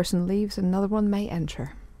one person leaves, another one may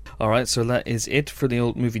enter. Alright, so that is it for the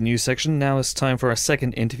old movie news section. Now it's time for our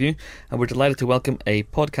second interview, and we're delighted to welcome a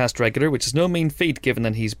podcast regular, which is no mean feat given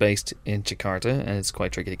that he's based in Jakarta, and it's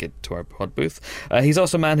quite tricky to get to our pod booth. He's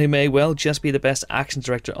also a man who may well just be the best action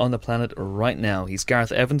director on the planet right now. He's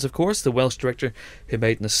Gareth Evans, of course, the Welsh director who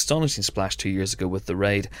made an astonishing splash 2 years ago with The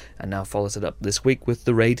Raid, and now follows it up this week with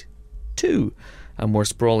The Raid 2, a more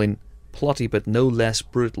sprawling, plotty but no less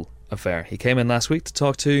brutal affair. He came in last week to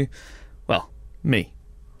talk to, well, me.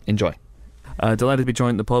 Enjoy. Delighted to be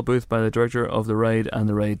joined in the pod booth by the director of The Raid and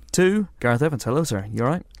The Raid 2, Gareth Evans. Hello, sir. You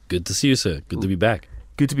alright? Good to see you, sir. Good to be back.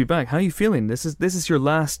 Good to be back. How are you feeling? This is your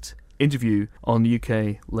last interview on the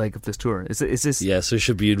UK leg of this tour. Is this? Yeah, so it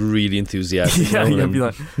should be really enthusiastic. Yeah, you'll be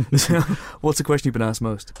like, what's the question you've been asked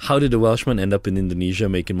most? How did a Welshman end up in Indonesia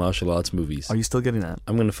making martial arts movies? Are you still getting that?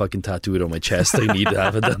 I'm going to fucking tattoo it on my chest. I need to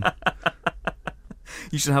have it done.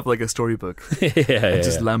 You should have like a storybook and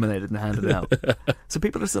just laminate it and hand it out. So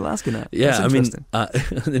people are still asking that. Yeah, I mean, interesting.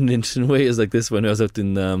 an interesting way is like this. When I was out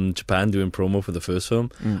in Japan doing promo for the first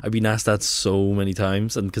film, I've been asked that so many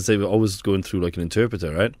times, and because they were always going through like an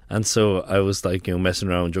interpreter, right? And so I was like, messing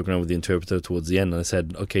around, joking around with the interpreter towards the end, and I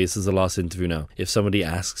said, okay, this is the last interview now. If somebody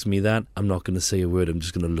asks me that, I'm not going to say a word. I'm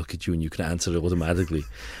just going to look at you and you can answer it automatically.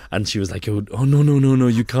 And she was like, oh no,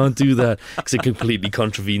 you can't do that, because it completely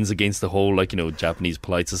contravenes against the whole Japanese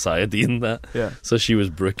polite society and that. Yeah. So she was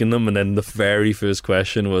bricking them, and then the very first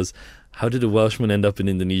question was, how did a Welshman end up in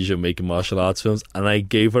Indonesia making martial arts films? And I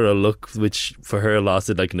gave her a look which for her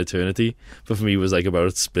lasted like an eternity, but for me was like about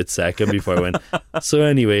a split second before I went, so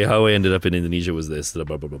anyway, how I ended up in Indonesia was this, blah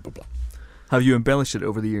blah blah blah blah. Have you embellished it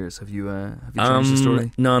over the years? Have you changed the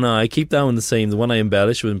story? No, I keep that one the same. The one I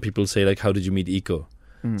embellish when people say like, how did you meet Iko?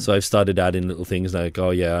 So I've started adding little things like,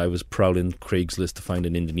 oh yeah, I was prowling Craigslist to find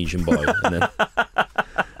an Indonesian boy, and then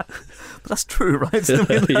but that's true, right?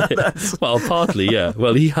 Well, partly, yeah.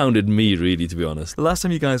 Well, he hounded me, really, to be honest. The last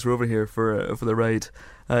time you guys were over here for the raid,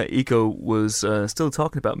 Iko was still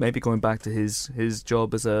talking about maybe going back to his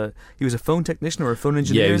job as he was a phone technician or a phone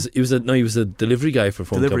engineer. Yeah, he was a delivery guy for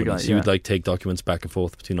phone companies. Guy, yeah. He would like take documents back and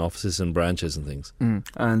forth between offices and branches and things.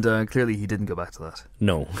 And clearly he didn't go back to that.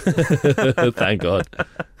 No, thank God.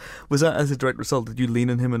 Was that as a direct result? Did you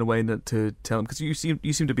lean on him in a way to tell him? Because you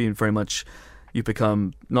seem to be very much. You've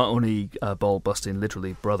become not only a ball-busting,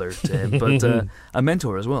 literally brother to him, but a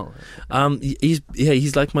mentor as well.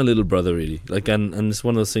 He's like my little brother, really. Like, and it's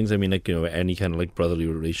one of those things. I mean, like any kind of like brotherly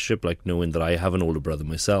relationship, like knowing that I have an older brother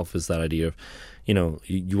myself, is that idea of,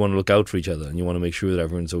 you want to look out for each other and you want to make sure that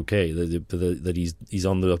everyone's okay, that he's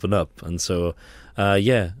on the up and up. And so,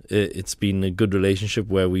 it's been a good relationship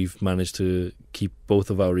where we've managed to keep both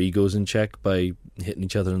of our egos in check by hitting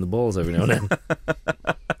each other in the balls every now and then.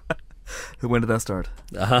 When did that start?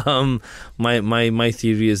 My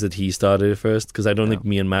theory is that he started it first, because I don't think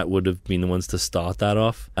me and Matt would have been the ones to start that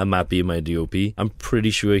off, and Matt being my DOP. I'm pretty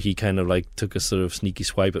sure he kind of like took a sort of sneaky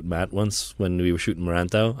swipe at Matt once when we were shooting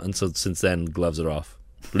Marantau, and so since then gloves are off,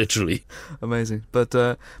 literally. Amazing. But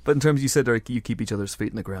in terms, you said you keep each other's feet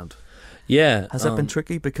in the ground. Yeah. Has that been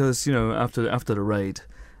tricky? Because after the raid.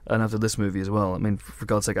 And after this movie as well, I mean, for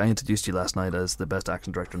God's sake, I introduced you last night as the best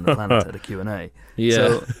action director on the planet at a Q&A. Yeah.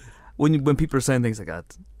 So when people are saying things like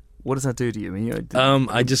that, what does that do to you? I mean,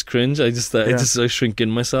 I just cringe. I just shrink in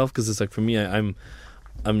myself, because it's like, for me, I'm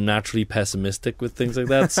naturally pessimistic with things like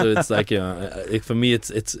that. So it's like, for me,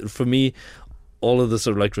 it's for me, all of the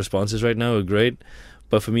sort of like responses right now are great.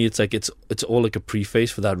 But for me, it's like it's all like a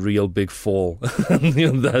preface for that real big fall.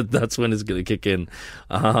 That's when it's gonna kick in.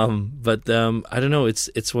 But I don't know.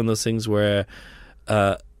 It's one of those things where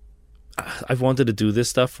I've wanted to do this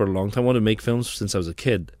stuff for a long time. I wanted to make films since I was a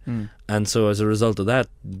kid, and so as a result of that,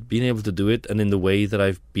 being able to do it, and in the way that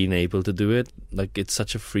I've been able to do it, like it's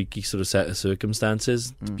such a freaky sort of set of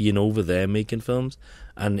circumstances. Being over there making films,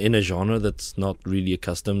 and in a genre that's not really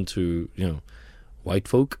accustomed to white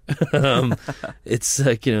folk. It's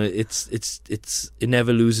like it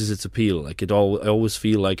never loses its appeal. Like I always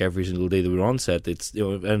feel like every single day that we're on set, it's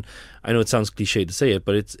and I know it sounds cliche to say it,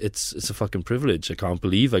 but it's a fucking privilege. I can't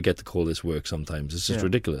believe I get to call this work sometimes. It's just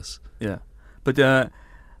ridiculous. Yeah, but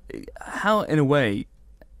how, in a way,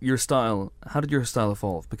 how did your style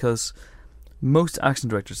evolve? Because most action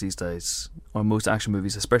directors these days, or most action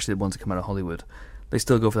movies, especially the ones that come out of Hollywood, they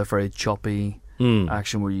still go for that very choppy,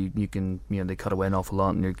 action where you can, they cut away an awful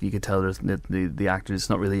lot, and you can tell that the actors,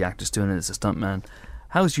 not really the actors doing it, it's a stuntman.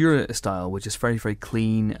 How's your style, which is very, very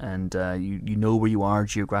clean, and you know where you are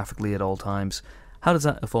geographically at all times? How does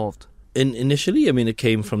that evolve? Initially, I mean, it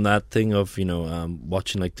came from that thing of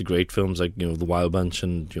watching like the great films like The Wild Bunch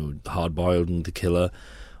and Hard Boiled and The Killer,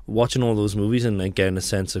 watching all those movies and like, getting a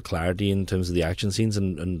sense of clarity in terms of the action scenes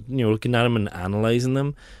and looking at them and analysing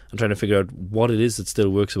them and trying to figure out what it is that still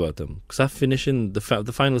works about them. Because that finishing, the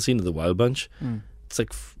final scene of The Wild Bunch, it's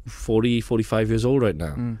like 45 years old right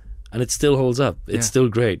now, and it still holds up. It's still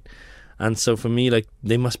great. And so for me, like,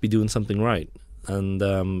 they must be doing something right. And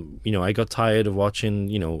I got tired of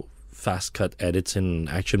watching fast cut edits in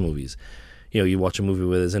action movies. You watch a movie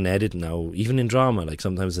where there's an edit now, even in drama, like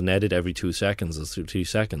sometimes an edit every 2 seconds or 3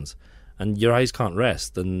 seconds, and your eyes can't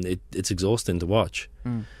rest, and it's exhausting to watch.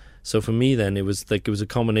 So for me then, it was a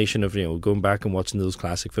combination of going back and watching those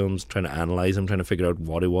classic films, trying to analyse them, trying to figure out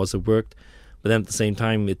what it was that worked, but then at the same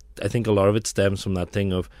time, I think a lot of it stems from that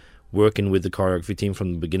thing of working with the choreography team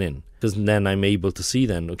from the beginning, because then I'm able to see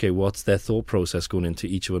then, okay, what's their thought process going into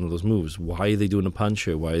each one of those moves? Why are they doing a punch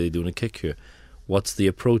here? Why are they doing a kick here? What's the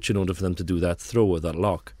approach in order for them to do that throw or that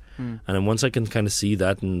lock? And then once I can kind of see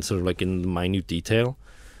that and sort of like in minute detail,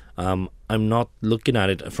 I'm not looking at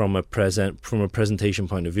it from a presentation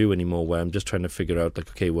point of view anymore, where I'm just trying to figure out like,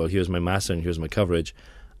 okay, well, here's my master and here's my coverage.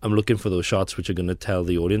 I'm looking for those shots which are going to tell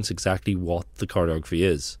the audience exactly what the choreography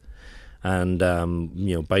is. And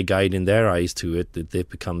by guiding their eyes to it, it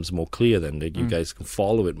becomes more clear then that you guys can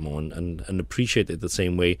follow it more and appreciate it the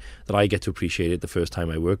same way that I get to appreciate it the first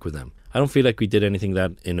time I work with them. I don't feel like we did anything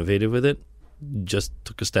that innovative with it, just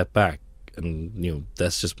took a step back, and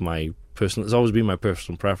that's just it's always been my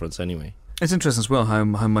personal preference anyway. It's interesting as well how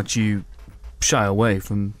much you shy away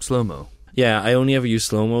from slow-mo. Yeah, I only ever use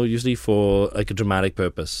slow-mo usually for like a dramatic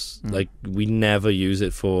purpose. Like, we never use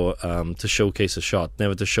it for to showcase a shot,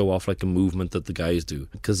 never to show off like a movement that the guys do.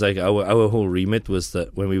 Because like our whole remit was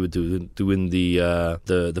that when we were doing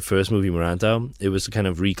the first movie Morantau, it was to kind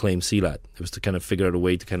of reclaim Sealat. It was to kind of figure out a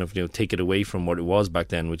way to kind of take it away from what it was back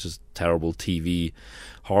then, which is terrible TV,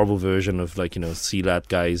 horrible version of like Sealat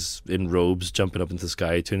guys in robes jumping up into the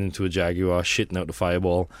sky, turning into a jaguar, shitting out the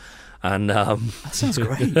fireball. And that sounds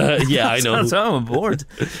great. Yeah, I know. I'm on board.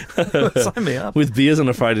 Sign me up. With beers on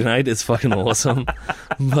a Friday night, it's fucking awesome.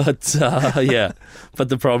 But yeah, but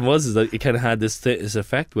the problem was that it kind of had this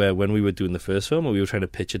effect where when we were doing the first film and we were trying to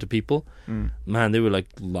pitch it to people, man, they were like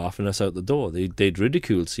laughing us out the door. They'd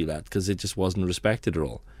ridiculed Sealat because it just wasn't respected at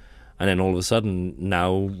all. And then all of a sudden,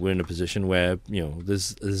 now we're in a position where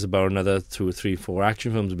there's about another 2 or 3, 4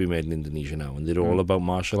 action films to be made in Indonesia now, and they're all about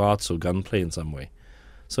martial arts or gunplay in some way.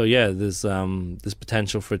 So yeah, there's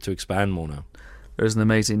potential for it to expand more now. There's an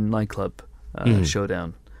amazing nightclub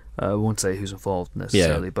showdown. I won't say who's involved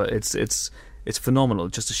necessarily, but it's phenomenal.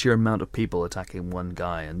 Just the sheer amount of people attacking one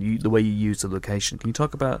guy and the way you use the location. Can you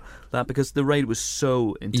talk about that? Because the raid was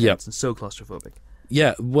so intense and so claustrophobic.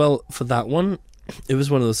 Yeah, well, for that one, it was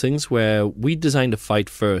one of those things where we designed a fight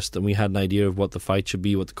first and we had an idea of what the fight should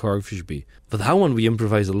be, what the choreography should be. For that one, we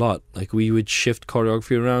improvised a lot. Like, we would shift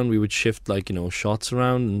choreography around, we would shift shots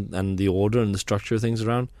around and the order and the structure of things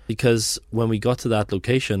around. Because when we got to that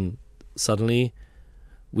location, suddenly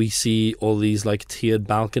we see all these like tiered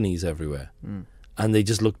balconies everywhere. And they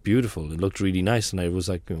just looked beautiful. It looked really nice. And I was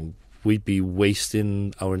like, we'd be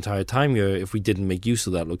wasting our entire time here if we didn't make use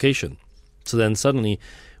of that location. So then suddenly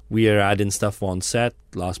we are adding stuff on set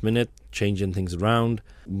last minute, changing things around,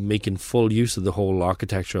 making full use of the whole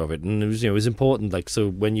architecture of it. And it was important. Like, so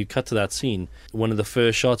when you cut to that scene, one of the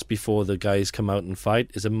first shots before the guys come out and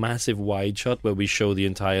fight is a massive wide shot where we show the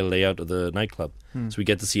entire layout of the nightclub. So we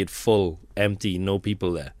get to see it full, empty, no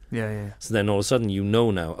people there. Yeah. So then all of a sudden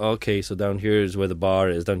now, okay, so down here is where the bar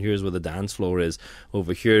is, down here is where the dance floor is,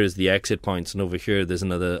 over here is the exit points, and over here there's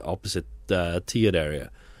another opposite tiered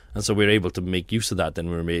area. And so we're able to make use of that. Then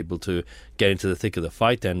we're able to get into the thick of the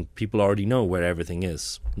fight. And people already know where everything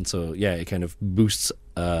is. And so, yeah, it kind of boosts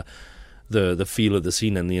the feel of the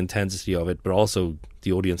scene and the intensity of it. But also,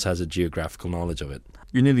 the audience has a geographical knowledge of it.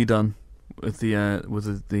 You're nearly done with the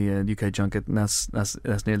UK junket, and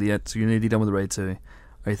that's nearly it. So you're nearly done with Raid 2.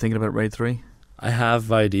 Are you thinking about Raid 3? I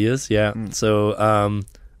have ideas, yeah. So.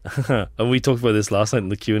 And we talked about this last night in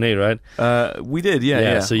the Q&A, right? We did,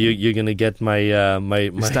 yeah. So you're going to get my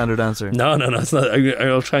standard answer. No, it's not.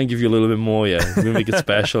 I'll try and give you a little bit more, yeah. We'll make it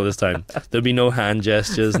special this time. There'll be no hand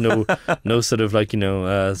gestures, no sort of like,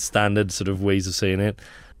 standard sort of ways of saying it.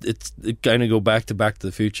 It kind of go back to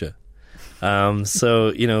the Future.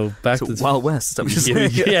 So, back to Wild West, is that what you're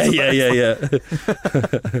saying?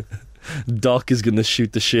 Yeah. Doc is going to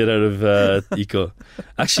shoot the shit out of Eco.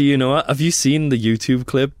 Actually, you know what? Have you seen the YouTube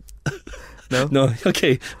clip? No.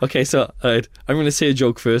 Okay. So, all right, I'm going to say a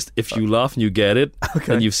joke first. If you laugh and you get it,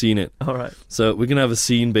 then you've seen it. All right. So we're going to have a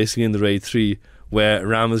scene basically in the Raid 3 where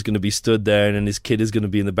Rama's going to be stood there and then his kid is going to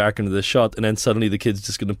be in the background of the shot, and then suddenly the kid's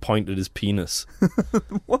just going to point at his penis.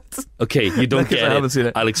 What? Okay, you don't get I haven't seen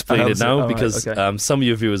it. I'll explain it now because okay. Some of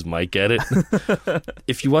your viewers might get it.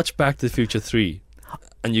 If you watch Back to the Future 3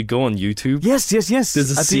 and you go on YouTube, yes. there's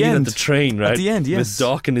a scene at the train, right? At the end, yes. With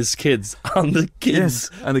Doc and his kids, and the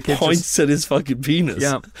kid points at his fucking penis.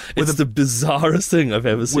 Yeah. It's the bizarrest thing I've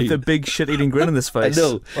ever seen. With a big shit-eating grin on his face. I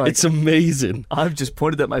know. Like, it's amazing. I've just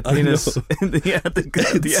pointed at my penis.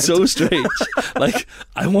 It's so strange. Like,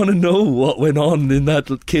 I want to know what went on in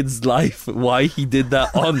that kid's life, why he did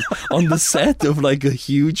that on the set of like a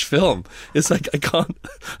huge film. It's like, I can't,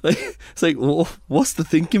 like, it's like, what's the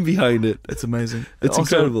thinking behind it? It's amazing. It's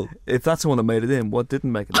also, incredible. If that's the one that made it in, what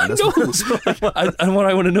didn't make it in? I know. And what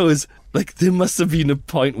I want to know is, like, there must have been a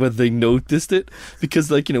point where they noticed it,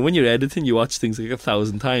 because, like, you know, when you're editing, you watch things like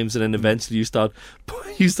 1,000 times, and then eventually you start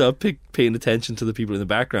paying attention to the people in the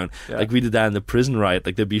background. Yeah. Like we did that in the prison riot.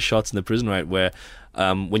 Like, there'd be shots in the prison riot where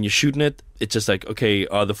when you're shooting it, it's just like, okay,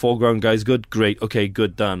 are the foreground guys good? Great, okay,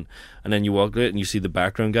 good, done. And then you walk it and you see the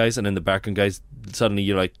background guys, and then the background guys, suddenly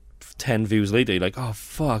you're like, 10 views later, you're like, oh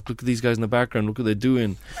fuck, look at these guys in the background, look what they're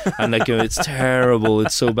doing. And like, it's terrible,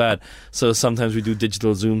 it's so bad. So sometimes we do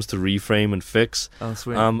digital zooms to reframe and fix. Oh,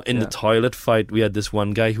 sweet. In the toilet fight, we had this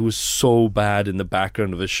one guy who was so bad in the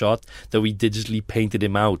background of a shot that we digitally painted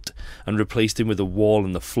him out and replaced him with a wall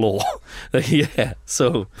in the floor. Yeah,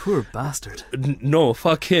 so poor bastard. No,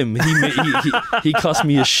 fuck him. He cost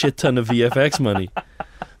me a shit ton of VFX money.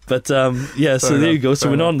 But yeah, so there you go. So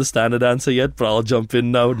we're not on the standard answer yet, but I'll jump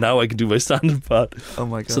in now. Now I can do my standard part. Oh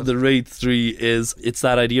my god. So the Raid 3 it's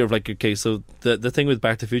that idea of like, okay, so the thing with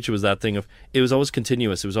Back to the Future was that thing of, it was always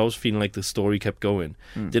continuous. It was always feeling like the story kept going.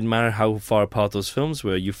 Didn't matter how far apart those films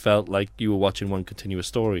were, you felt like you were watching one continuous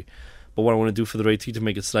story. But what I want to do for the Raid 3 to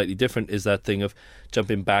make it slightly different is that thing of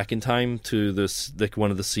jumping back in time to this, like,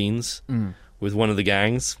 one of the scenes with one of the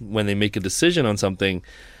gangs when they make a decision on something,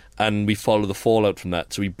 and we follow the fallout from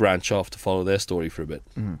that. So we branch off to follow their story for a bit.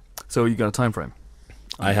 So you got a time frame?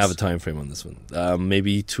 I have a time frame on this one.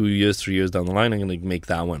 Maybe 2 years, 3 years down the line, I'm going to make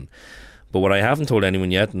that one. But what I haven't told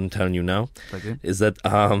anyone yet, and I'm telling you now, is that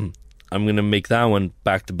I'm going to make that one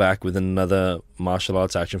back to back with another martial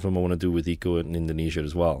arts action film I want to do with Eco in Indonesia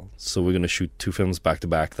as well. So we're going to shoot 2 films back to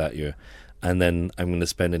back that year. And then I'm going to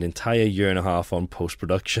spend an entire year and a half on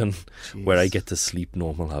post-production where I get to sleep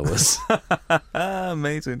normal hours.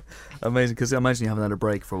 Amazing. Because I imagine you haven't had a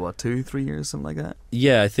break for, what, 2-3 years, something like that?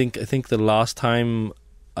 Yeah, I think the last time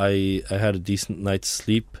I had a decent night's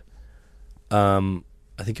sleep,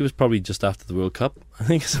 I think it was probably just after the World Cup. I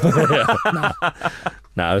think so.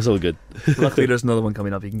 Nah, it was all good. Luckily, there's another one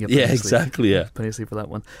coming up. You can get plenty of sleep. Exactly, yeah. Plenty of sleep for that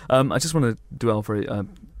one. I just want to dwell for it.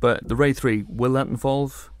 But the Raid 3, will that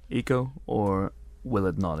involve Eco, or will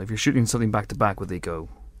it not? If you're shooting something back to back with Eco,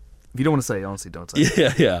 if you don't want to say, honestly, don't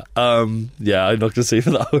say. Yeah. I'm not going to say for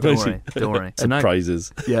that one. Don't worry.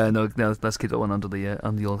 Surprises. No, let's keep that one under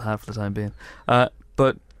the old hat for the time being.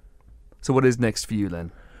 But so, what is next for you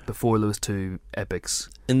then? Before those 2 epics,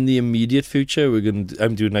 in the immediate future,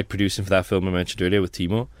 I'm doing like producing for that film I mentioned earlier with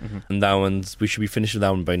Timo, and that we should be finished with that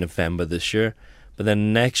one by November this year. But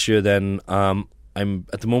then next year, I'm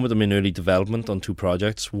at the moment I'm in early development on 2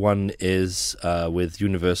 projects. One is with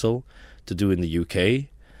Universal to do in the UK,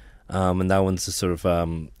 and that one's a sort of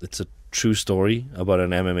it's a true story about an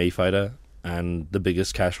MMA fighter and the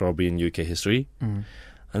biggest cash robbery in UK history.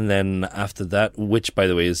 And then after that, which by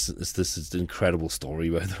the way is an incredible story.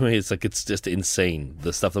 By the way, it's just insane.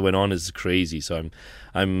 The stuff that went on is crazy. So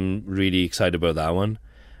I'm really excited about that one.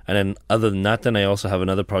 And then other than that, then I also have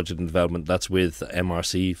another project in development that's with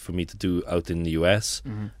MRC for me to do out in the US,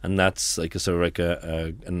 and that's like a sort of like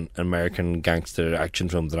an American gangster action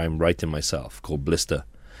film that I'm writing myself called Blister.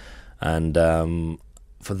 And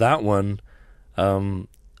for that one,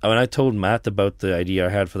 when I told Matt about the idea I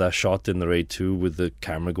had for that shot in the Raid 2 with the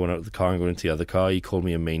camera going out of the car and going into the other car, he called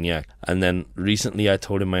me a maniac. And then recently I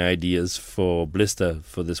told him my ideas for Blister,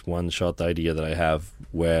 for this one shot idea that I have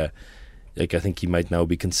where, like, I think he might now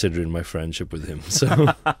be considering my friendship with him.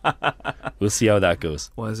 So we'll see how that goes.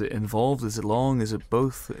 Well, is it involved? Is it long? Is it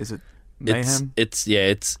both? Is it mayhem?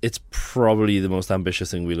 It's probably the most ambitious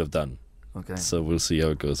thing we'll have done. Okay. So we'll see how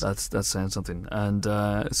it goes. That sounds something. And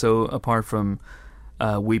so apart from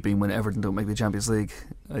weeping when Everton don't make the Champions League.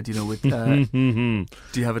 Do you know do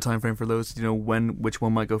you have a time frame for those? Do you know which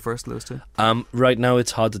one might go first, those two? Right now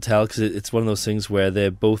it's hard to tell because it's one of those things where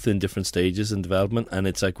they're both in different stages in development, and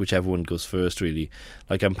it's like whichever one goes first, really.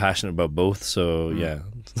 Like, I'm passionate about both, so yeah.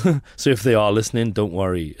 So if they are listening, don't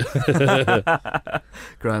worry.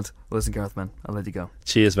 Grant, listen, Gareth, man, I'll let you go.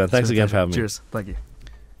 Cheers, man. Thanks again for having me. Cheers. Thank you.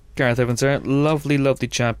 Gareth Evans there, lovely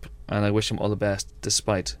chap, and I wish him all the best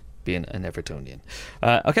despite being an Evertonian.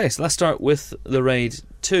 Okay, so let's start with The Raid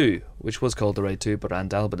 2, which was called The Raid 2, but Anne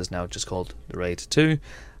Dalbert is now just called The Raid 2.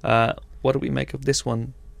 What do we make of this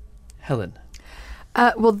one, Helen?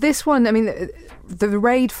 Well, this one, I mean, the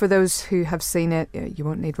raid, for those who have seen it, you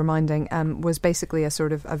won't need reminding, was basically a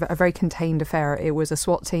sort of a very contained affair. It was a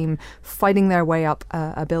SWAT team fighting their way up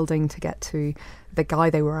a building to get to the guy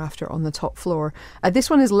they were after on the top floor. This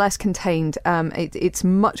one is less contained. It's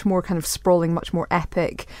much more kind of sprawling, much more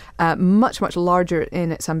epic, much larger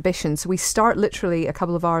in its ambition. So we start literally a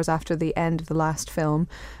couple of hours after the end of the last film,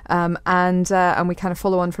 and we kind of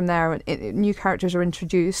follow on from there. New characters are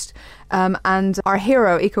introduced, and our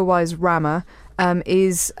hero, Iko Uwais Rama,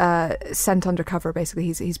 is sent undercover. Basically,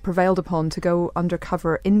 he's prevailed upon to go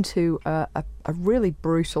undercover into a really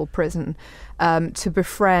brutal prison to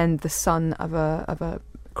befriend the son of a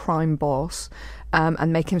crime boss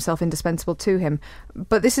and make himself indispensable to him.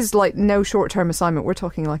 But this is like no short-term assignment. We're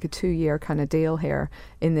talking like a 2-year kind of deal here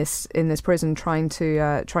in this prison, trying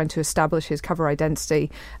to establish his cover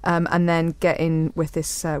identity, and then get in with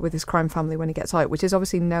this crime family when he gets out, which is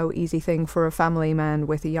obviously no easy thing for a family man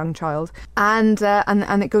with a young child. And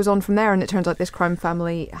it goes on from there. And it turns out this crime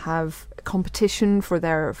family have competition for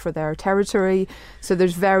their territory. So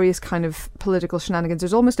there's various kind of political shenanigans.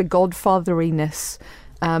 There's almost a godfatheriness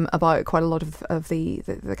about quite a lot of the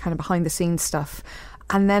kind of behind the scenes stuff.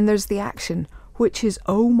 And then there's the action, which is,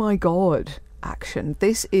 oh my god, action.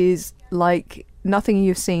 This is like nothing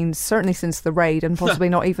you've seen, certainly since The Raid, and possibly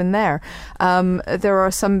not even there. There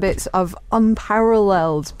are some bits of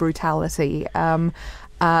unparalleled brutality,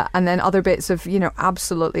 and then other bits of,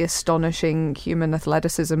 absolutely astonishing human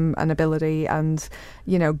athleticism and ability, and,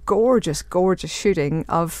 gorgeous shooting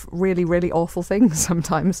of really, really awful things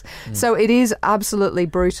sometimes. So it is absolutely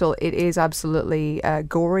brutal. It is absolutely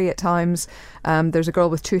gory at times. There's a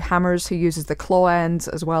girl with 2 hammers who uses the claw ends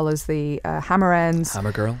as well as the hammer ends.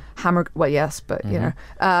 Hammer girl? Well, yes, but, there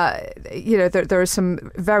is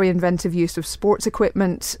some very inventive use of sports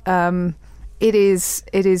equipment. It is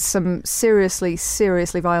some seriously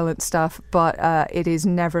violent stuff, but it is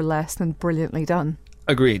never less than brilliantly done.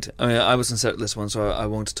 Agreed. I mean, I was on set with this one, so I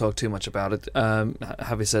won't talk too much about it.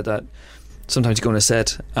 Having said that, sometimes you go on a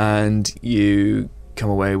set and you come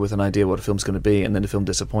away with an idea what a film's going to be, and then the film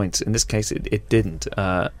disappoints. In this case, it didn't.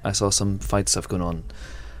 I saw some fight stuff going on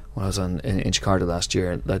when I was in Jakarta last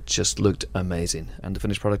year that just looked amazing, and the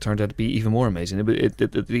finished product turned out to be even more amazing.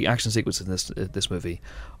 The action sequences in this movie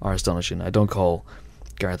are astonishing. I don't call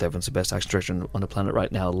Gareth Evans the best action director on the planet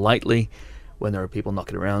right now lightly, when there are people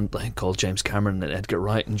knocking around like called James Cameron and Edgar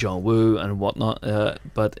Wright and John Woo and whatnot,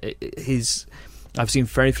 but I've seen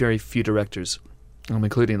very, very few directors,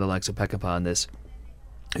 including the likes of Peckinpah in this,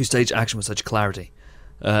 who stage action with such clarity.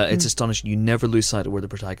 It's astonishing. You never lose sight of where the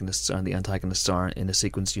protagonists are and the antagonists are in a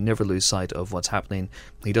sequence. You never lose sight of what's happening.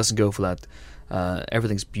 He doesn't go for that.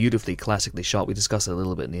 Everything's beautifully, classically shot. We discussed it a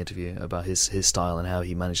little bit in the interview about his style and how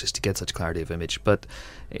he manages to get such clarity of image. But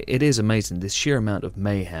it is amazing, the sheer amount of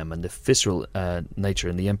mayhem and the visceral nature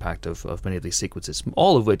and the impact of many of these sequences,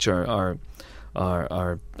 all of which are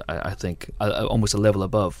I think almost a level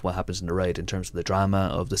above what happens in The Raid in terms of the drama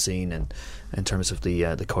of the scene and in terms of the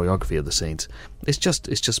choreography of the scenes. It's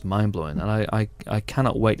just mind blowing, and I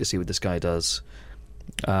cannot wait to see what this guy does.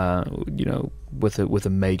 With a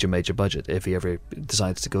major budget, if he ever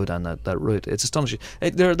decides to go down that route. It's astonishing.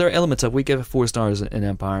 There are elements of, we gave it 4 stars in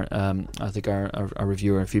Empire. I think our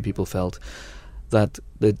reviewer and a few people felt that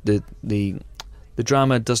the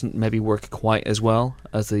drama doesn't maybe work quite as well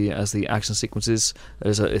as the action sequences.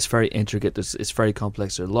 It's very intricate. It's very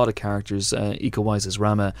complex. There are a lot of characters. Iko Uwais'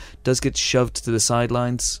 Rama does get shoved to the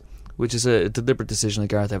sidelines, which is a deliberate decision on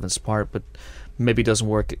Gareth Evans' part, but maybe doesn't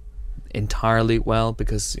work entirely well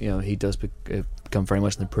because he does become very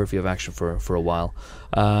much in the periphery of action for a while,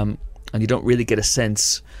 and you don't really get a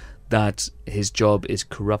sense that his job is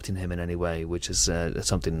corrupting him in any way, which is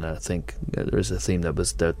something that I think there is a theme that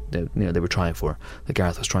was that they were trying for, that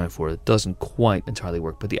Gareth was trying for. It doesn't quite entirely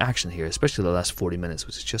work, but the action here, especially the last 40 minutes,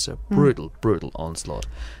 which is just a brutal onslaught,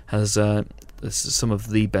 has some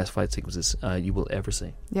of the best fight sequences you will ever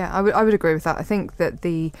see. Yeah, I would agree with that. I think that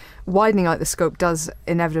the widening out the scope does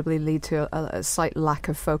inevitably lead to a slight lack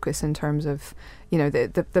of focus in terms of You know,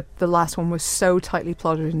 the last one was so tightly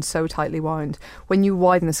plotted and so tightly wound. When you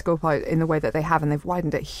widen the scope out in the way that they have, and they've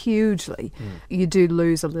widened it hugely, you do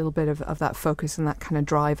lose a little bit of that focus and that kind of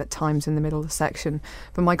drive at times in the middle of the section.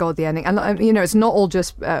 But my God, the ending. And, you know, it's not all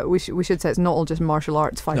just, we should say it's not all just martial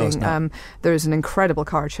arts fighting. No, there's an incredible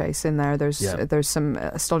car chase in there. There's some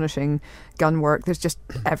astonishing gun work. There's just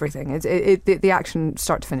everything. The action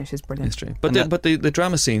start to finish is brilliant. It's true. But the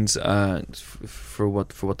drama scenes, for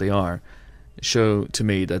what they are, show to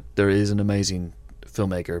me that there is an amazing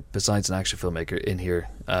filmmaker besides an action filmmaker in here.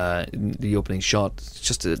 The opening shot, it's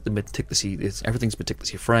just the meticulously, everything's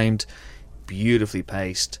meticulously framed, beautifully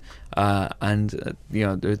paced, and you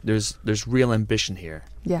know, there's real ambition here.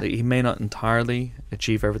 Yeah. He may not entirely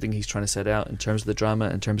achieve everything he's trying to set out in terms of the drama,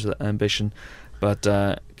 in terms of the ambition, but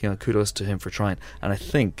you know, kudos to him for trying. And I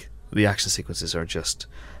think the action sequences are just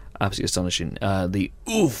absolutely astonishing. The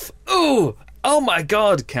oof, ooh, oh my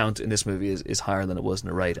God count in this movie is higher than it was in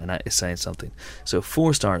the Raid, and that is saying something. So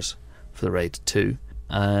 4 stars for the Raid 2.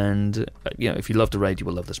 And you know, if you love the Raid, you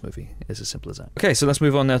will love this movie. It's as simple as that. Okay, so let's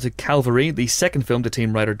move on now to Calvary, the second film to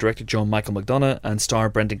team writer director John Michael McDonagh and star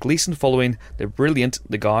Brendan Gleeson, following the brilliant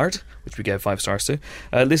The Guard, which we gave 5 stars to.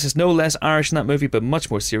 This is no less Irish in that movie, but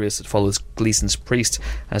much more serious. It follows Gleeson's priest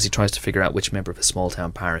as he tries to figure out which member of his small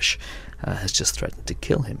town parish has just threatened to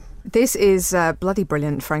kill him. This is bloody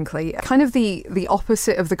brilliant, frankly. Kind of the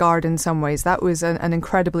opposite of The Guard in some ways. That was an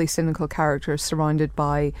incredibly cynical character surrounded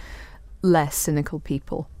by less cynical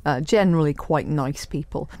people, generally quite nice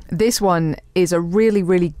people. This one is a really,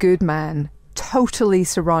 really good man, totally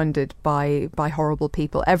surrounded by horrible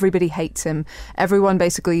people. Everybody hates him. Everyone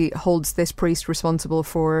basically holds this priest responsible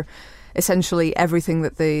for essentially everything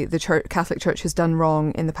that the Catholic Church has done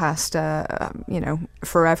wrong in the past,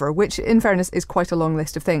 forever, which in fairness is quite a long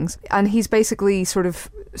list of things. And he's basically sort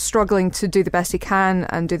of struggling to do the best he can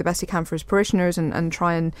and do the best he can for his parishioners and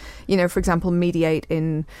try and, you know, for example, mediate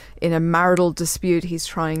in a marital dispute. He's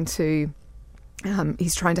trying to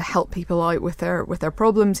help people out with their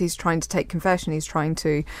problems. He's trying to take confession.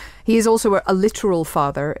 He is also a literal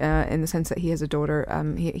father in the sense that he has a daughter.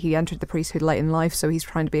 He entered the priesthood late in life, so he's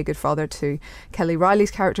trying to be a good father to Kelly Riley's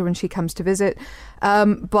character when she comes to visit.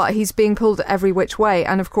 But he's being pulled every which way.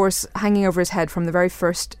 And of course, hanging over his head from the very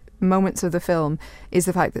first moments of the film is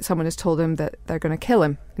the fact that someone has told him that they're going to kill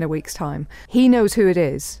him in a week's time. He knows who it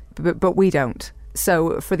is, but we don't.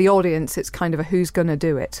 So for the audience, it's kind of a who's going to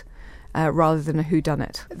do it. Rather than a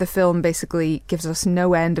whodunit. The film basically gives us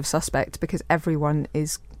no end of suspect because everyone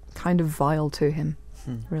is kind of vile to him,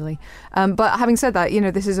 really. But having said that, you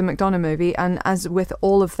know, this is a McDonagh movie, and as with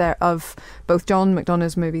all of both John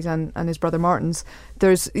McDonagh's movies and his brother Martin's,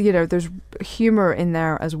 there's humour in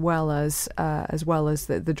there as well as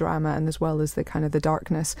the drama and as well as the kind of the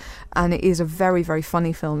darkness, and it is a very, very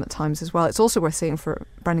funny film at times as well. It's also worth seeing for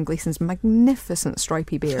Brendan Gleeson's magnificent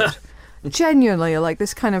stripy beard. Genuinely, like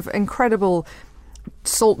this kind of incredible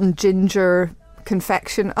salt and ginger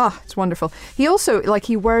confection. It's wonderful. He also, like,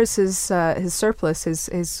 he wears his surplice,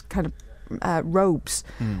 his kind of robes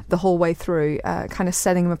the whole way through, kind of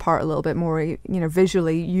setting him apart a little bit more. You know,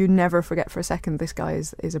 visually, you never forget for a second this guy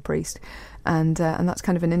is a priest, and that's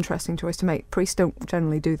kind of an interesting choice to make. Priests don't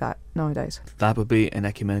generally do that nowadays. That would be an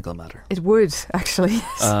ecumenical matter. It would, actually.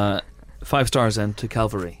 5 stars then to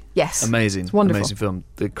Calvary. Yes. Amazing. It's wonderful. Amazing film.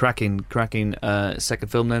 The cracking second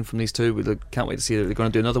film then from these two. We can't wait to see that they're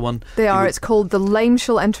going to do another one. They are. It's called The Lame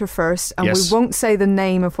Shall Enter First, and yes. We won't say the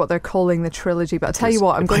name of what they're calling the trilogy, but I'll tell you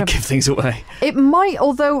what, I'm going to give things away. It might,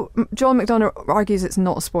 although John McDonagh argues it's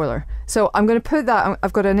not a spoiler. So I'm going to put that,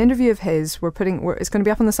 I've got an interview of his, it's going to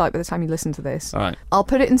be up on the site by the time you listen to this. All right. I'll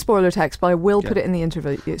put it in spoiler text, but I will put it in the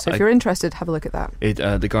interview. So if you're interested, have a look at that.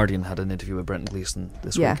 The Guardian had an interview with Brendan Gleeson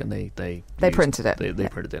this week, and they printed it. They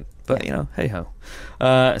printed it. But, you know, hey-ho.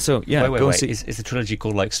 So, yeah, wait. See. Is the trilogy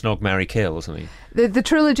called, like, Snog, Marry, Kill or something? The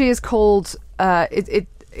trilogy is called...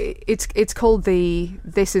 It's called the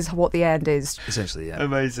This Is What the End Is. Essentially, yeah.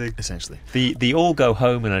 Amazing. Essentially. The All Go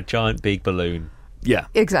Home in a Giant Big Balloon. Yeah.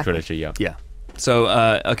 Exactly. Trilogy, yeah. Yeah. So,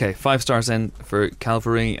 okay, 5 stars then for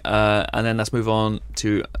Calvary, and then let's move on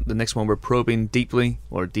to the next one. We're probing deeply,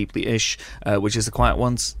 or deeply-ish, which is The Quiet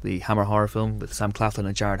Ones, the Hammer horror film with Sam Claflin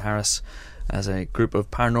and Jared Harris as a group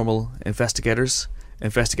of paranormal investigators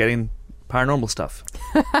investigating paranormal stuff.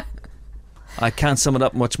 I can't sum it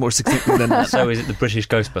up much more succinctly than that. So is it the British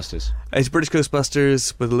Ghostbusters? It's British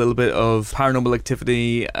Ghostbusters with a little bit of paranormal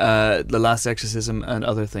activity, The Last Exorcism and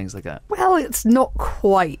other things like that. Well, it's not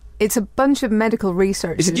quite It's a bunch of medical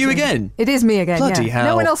research. Is it you again? It is me again. Bloody yeah. hell.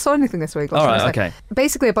 No one else saw anything this week. All right, okay.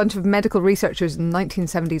 Basically, a bunch of medical researchers in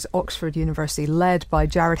 1970s Oxford University, led by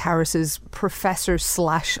Jared Harris's professor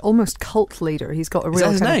 / almost cult leader. He's got a real. Is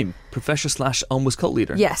that his name? Professor / almost cult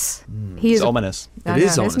leader. Yes, he is ominous. It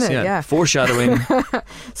is ominous. Yeah. Foreshadowing.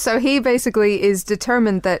 So he basically is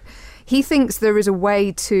determined that. He thinks there is a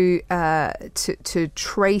way to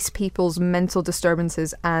trace people's mental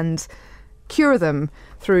disturbances and cure them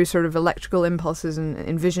through sort of electrical impulses and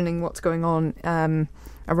envisioning what's going on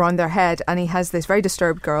around their head. And he has this very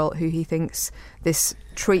disturbed girl who he thinks this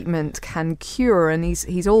treatment can cure, and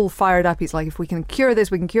he's all fired up. He's like, if we can cure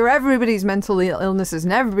this, we can cure everybody's mental illnesses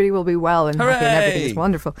and everybody will be well and happy and everything is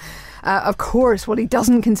wonderful. Of course, what he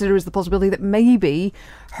doesn't consider is the possibility that maybe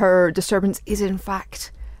her disturbance is in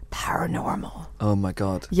fact paranormal. Oh my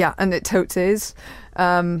god. Yeah, and it totes is.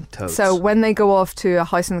 Totes. So when they go off to a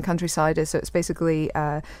house in the countryside, so it's basically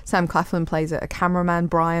Sam Claflin plays a cameraman,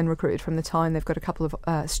 Brian, recruited from the town. They've got a couple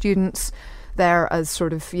of students there as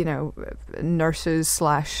sort of, nurses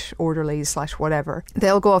 / orderlies / whatever.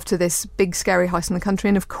 They'll go off to this big scary house in the country,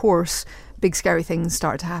 and of course big scary things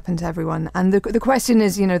start to happen to everyone. And the question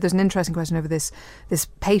is, there's an interesting question over this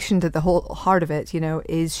patient at the whole heart of it.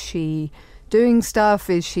 Is she doing stuff?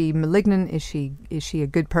 Is she malignant? Is she a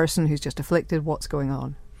good person who's just afflicted? What's going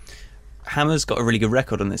on? Hammer's got a really good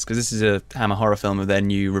record on this, because this is a Hammer horror film of their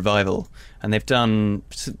new revival, and they've done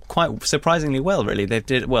quite surprisingly well, really. They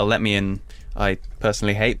did well. Let Me In, I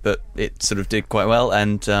personally hate, but it sort of did quite well.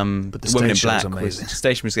 And but the Women in station Black was amazing.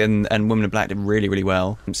 Station was good, and Women in Black did really, really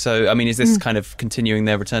well. So, I mean, is this kind of continuing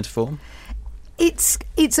their return to form? It's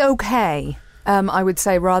okay. I would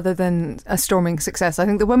say, rather than a storming success. I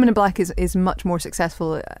think The Women in Black is much more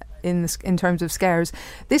successful in terms of scares.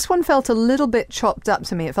 This one felt a little bit chopped up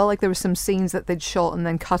to me. It felt like there were some scenes that they'd shot and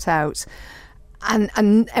then cut out,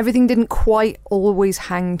 and everything didn't quite always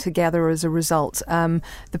hang together as a result.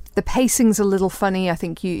 The pacing's a little funny. I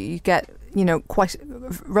think you get quite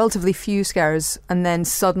relatively few scares, and then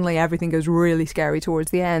suddenly everything goes really scary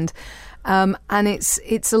towards the end, and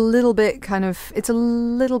it's a little bit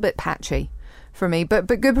patchy for me, but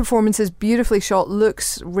good performances, beautifully shot,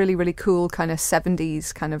 looks really, really cool, kind of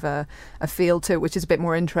 70s kind of a feel to it, which is a bit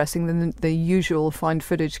more interesting than the usual found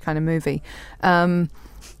footage kind of movie. And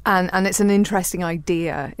it's an interesting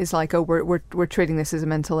idea. It's like, oh, we're treating this as a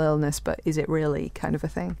mental illness, but is it really, kind of a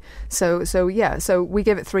thing? So we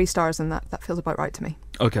give it 3 stars, and that feels about right to me.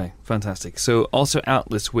 Okay, fantastic. So also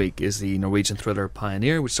out this week is the Norwegian thriller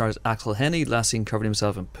Pioneer, which stars Axel Hennie, last seen covering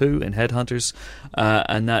himself in poo in Headhunters,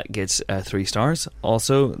 and that gets 3 stars.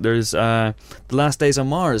 Also, there's The Last Days on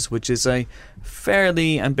Mars, which is a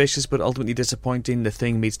fairly ambitious but ultimately disappointing The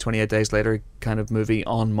Thing meets 28 Days Later kind of movie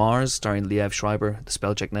on Mars, starring Liev Schreiber, the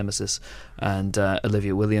spellcheck nemesis, and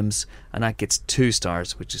Olivia Williams, and that gets 2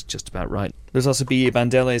 stars, which is just about right. There's also B.E.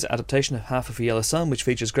 Bandele's adaptation of Half of a Yellow Sun, which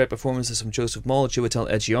features great performances from Joseph Moll,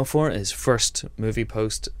 Chiwetel Ejiofor, his first movie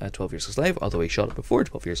post 12 Years a Slave, although he shot it before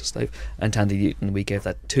 12 Years a Slave, and Tandy Newton. We gave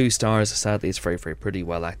that 2 stars. Sadly, it's very, very pretty,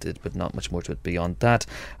 well acted, but not much more to it beyond that.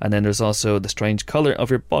 And then there's also The Strange Colour of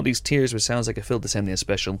Your Body's Tears, which sounds like a Phil DeSemnia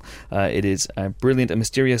special. It is a brilliant and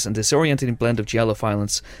mysterious and disorientating blend of giallo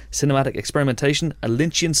violence, cinematic experimentation, a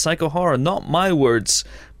Lynchian psycho horror, not my words,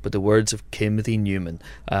 but the words of Timothy Newman,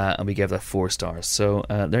 and we gave that 4 stars. So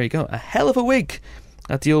there you go, a hell of a week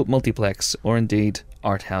at the old multiplex, or indeed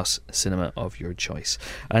art house cinema of your choice.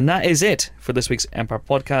 And that is it for this week's Empire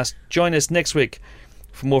Podcast. Join us next week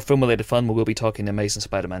for more film-related fun. We will be talking Amazing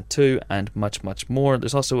Spider-Man 2 and much, much more.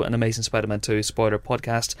 There's also an Amazing Spider-Man 2 spoiler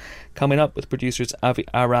podcast coming up with producers Avi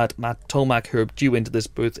Arad, Matt Tomac, who are due into this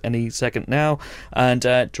booth any second now, and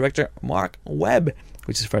director Mark Webb,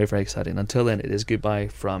 which is very, very exciting. Until then, it is goodbye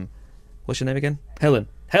from... What's your name again? Helen.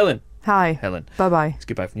 Hi. Helen. Bye-bye. It's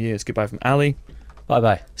goodbye from you. It's goodbye from Ali.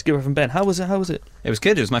 Bye-bye. It's goodbye from Ben. How was it? It was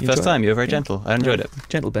good. It was my first time. You were very gentle. I enjoyed it.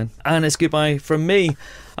 Gentle Ben. And it's goodbye from me.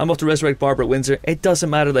 I'm off to resurrect Barbara at Windsor. It doesn't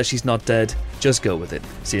matter that she's not dead. Just go with it.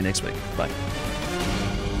 See you next week. Bye.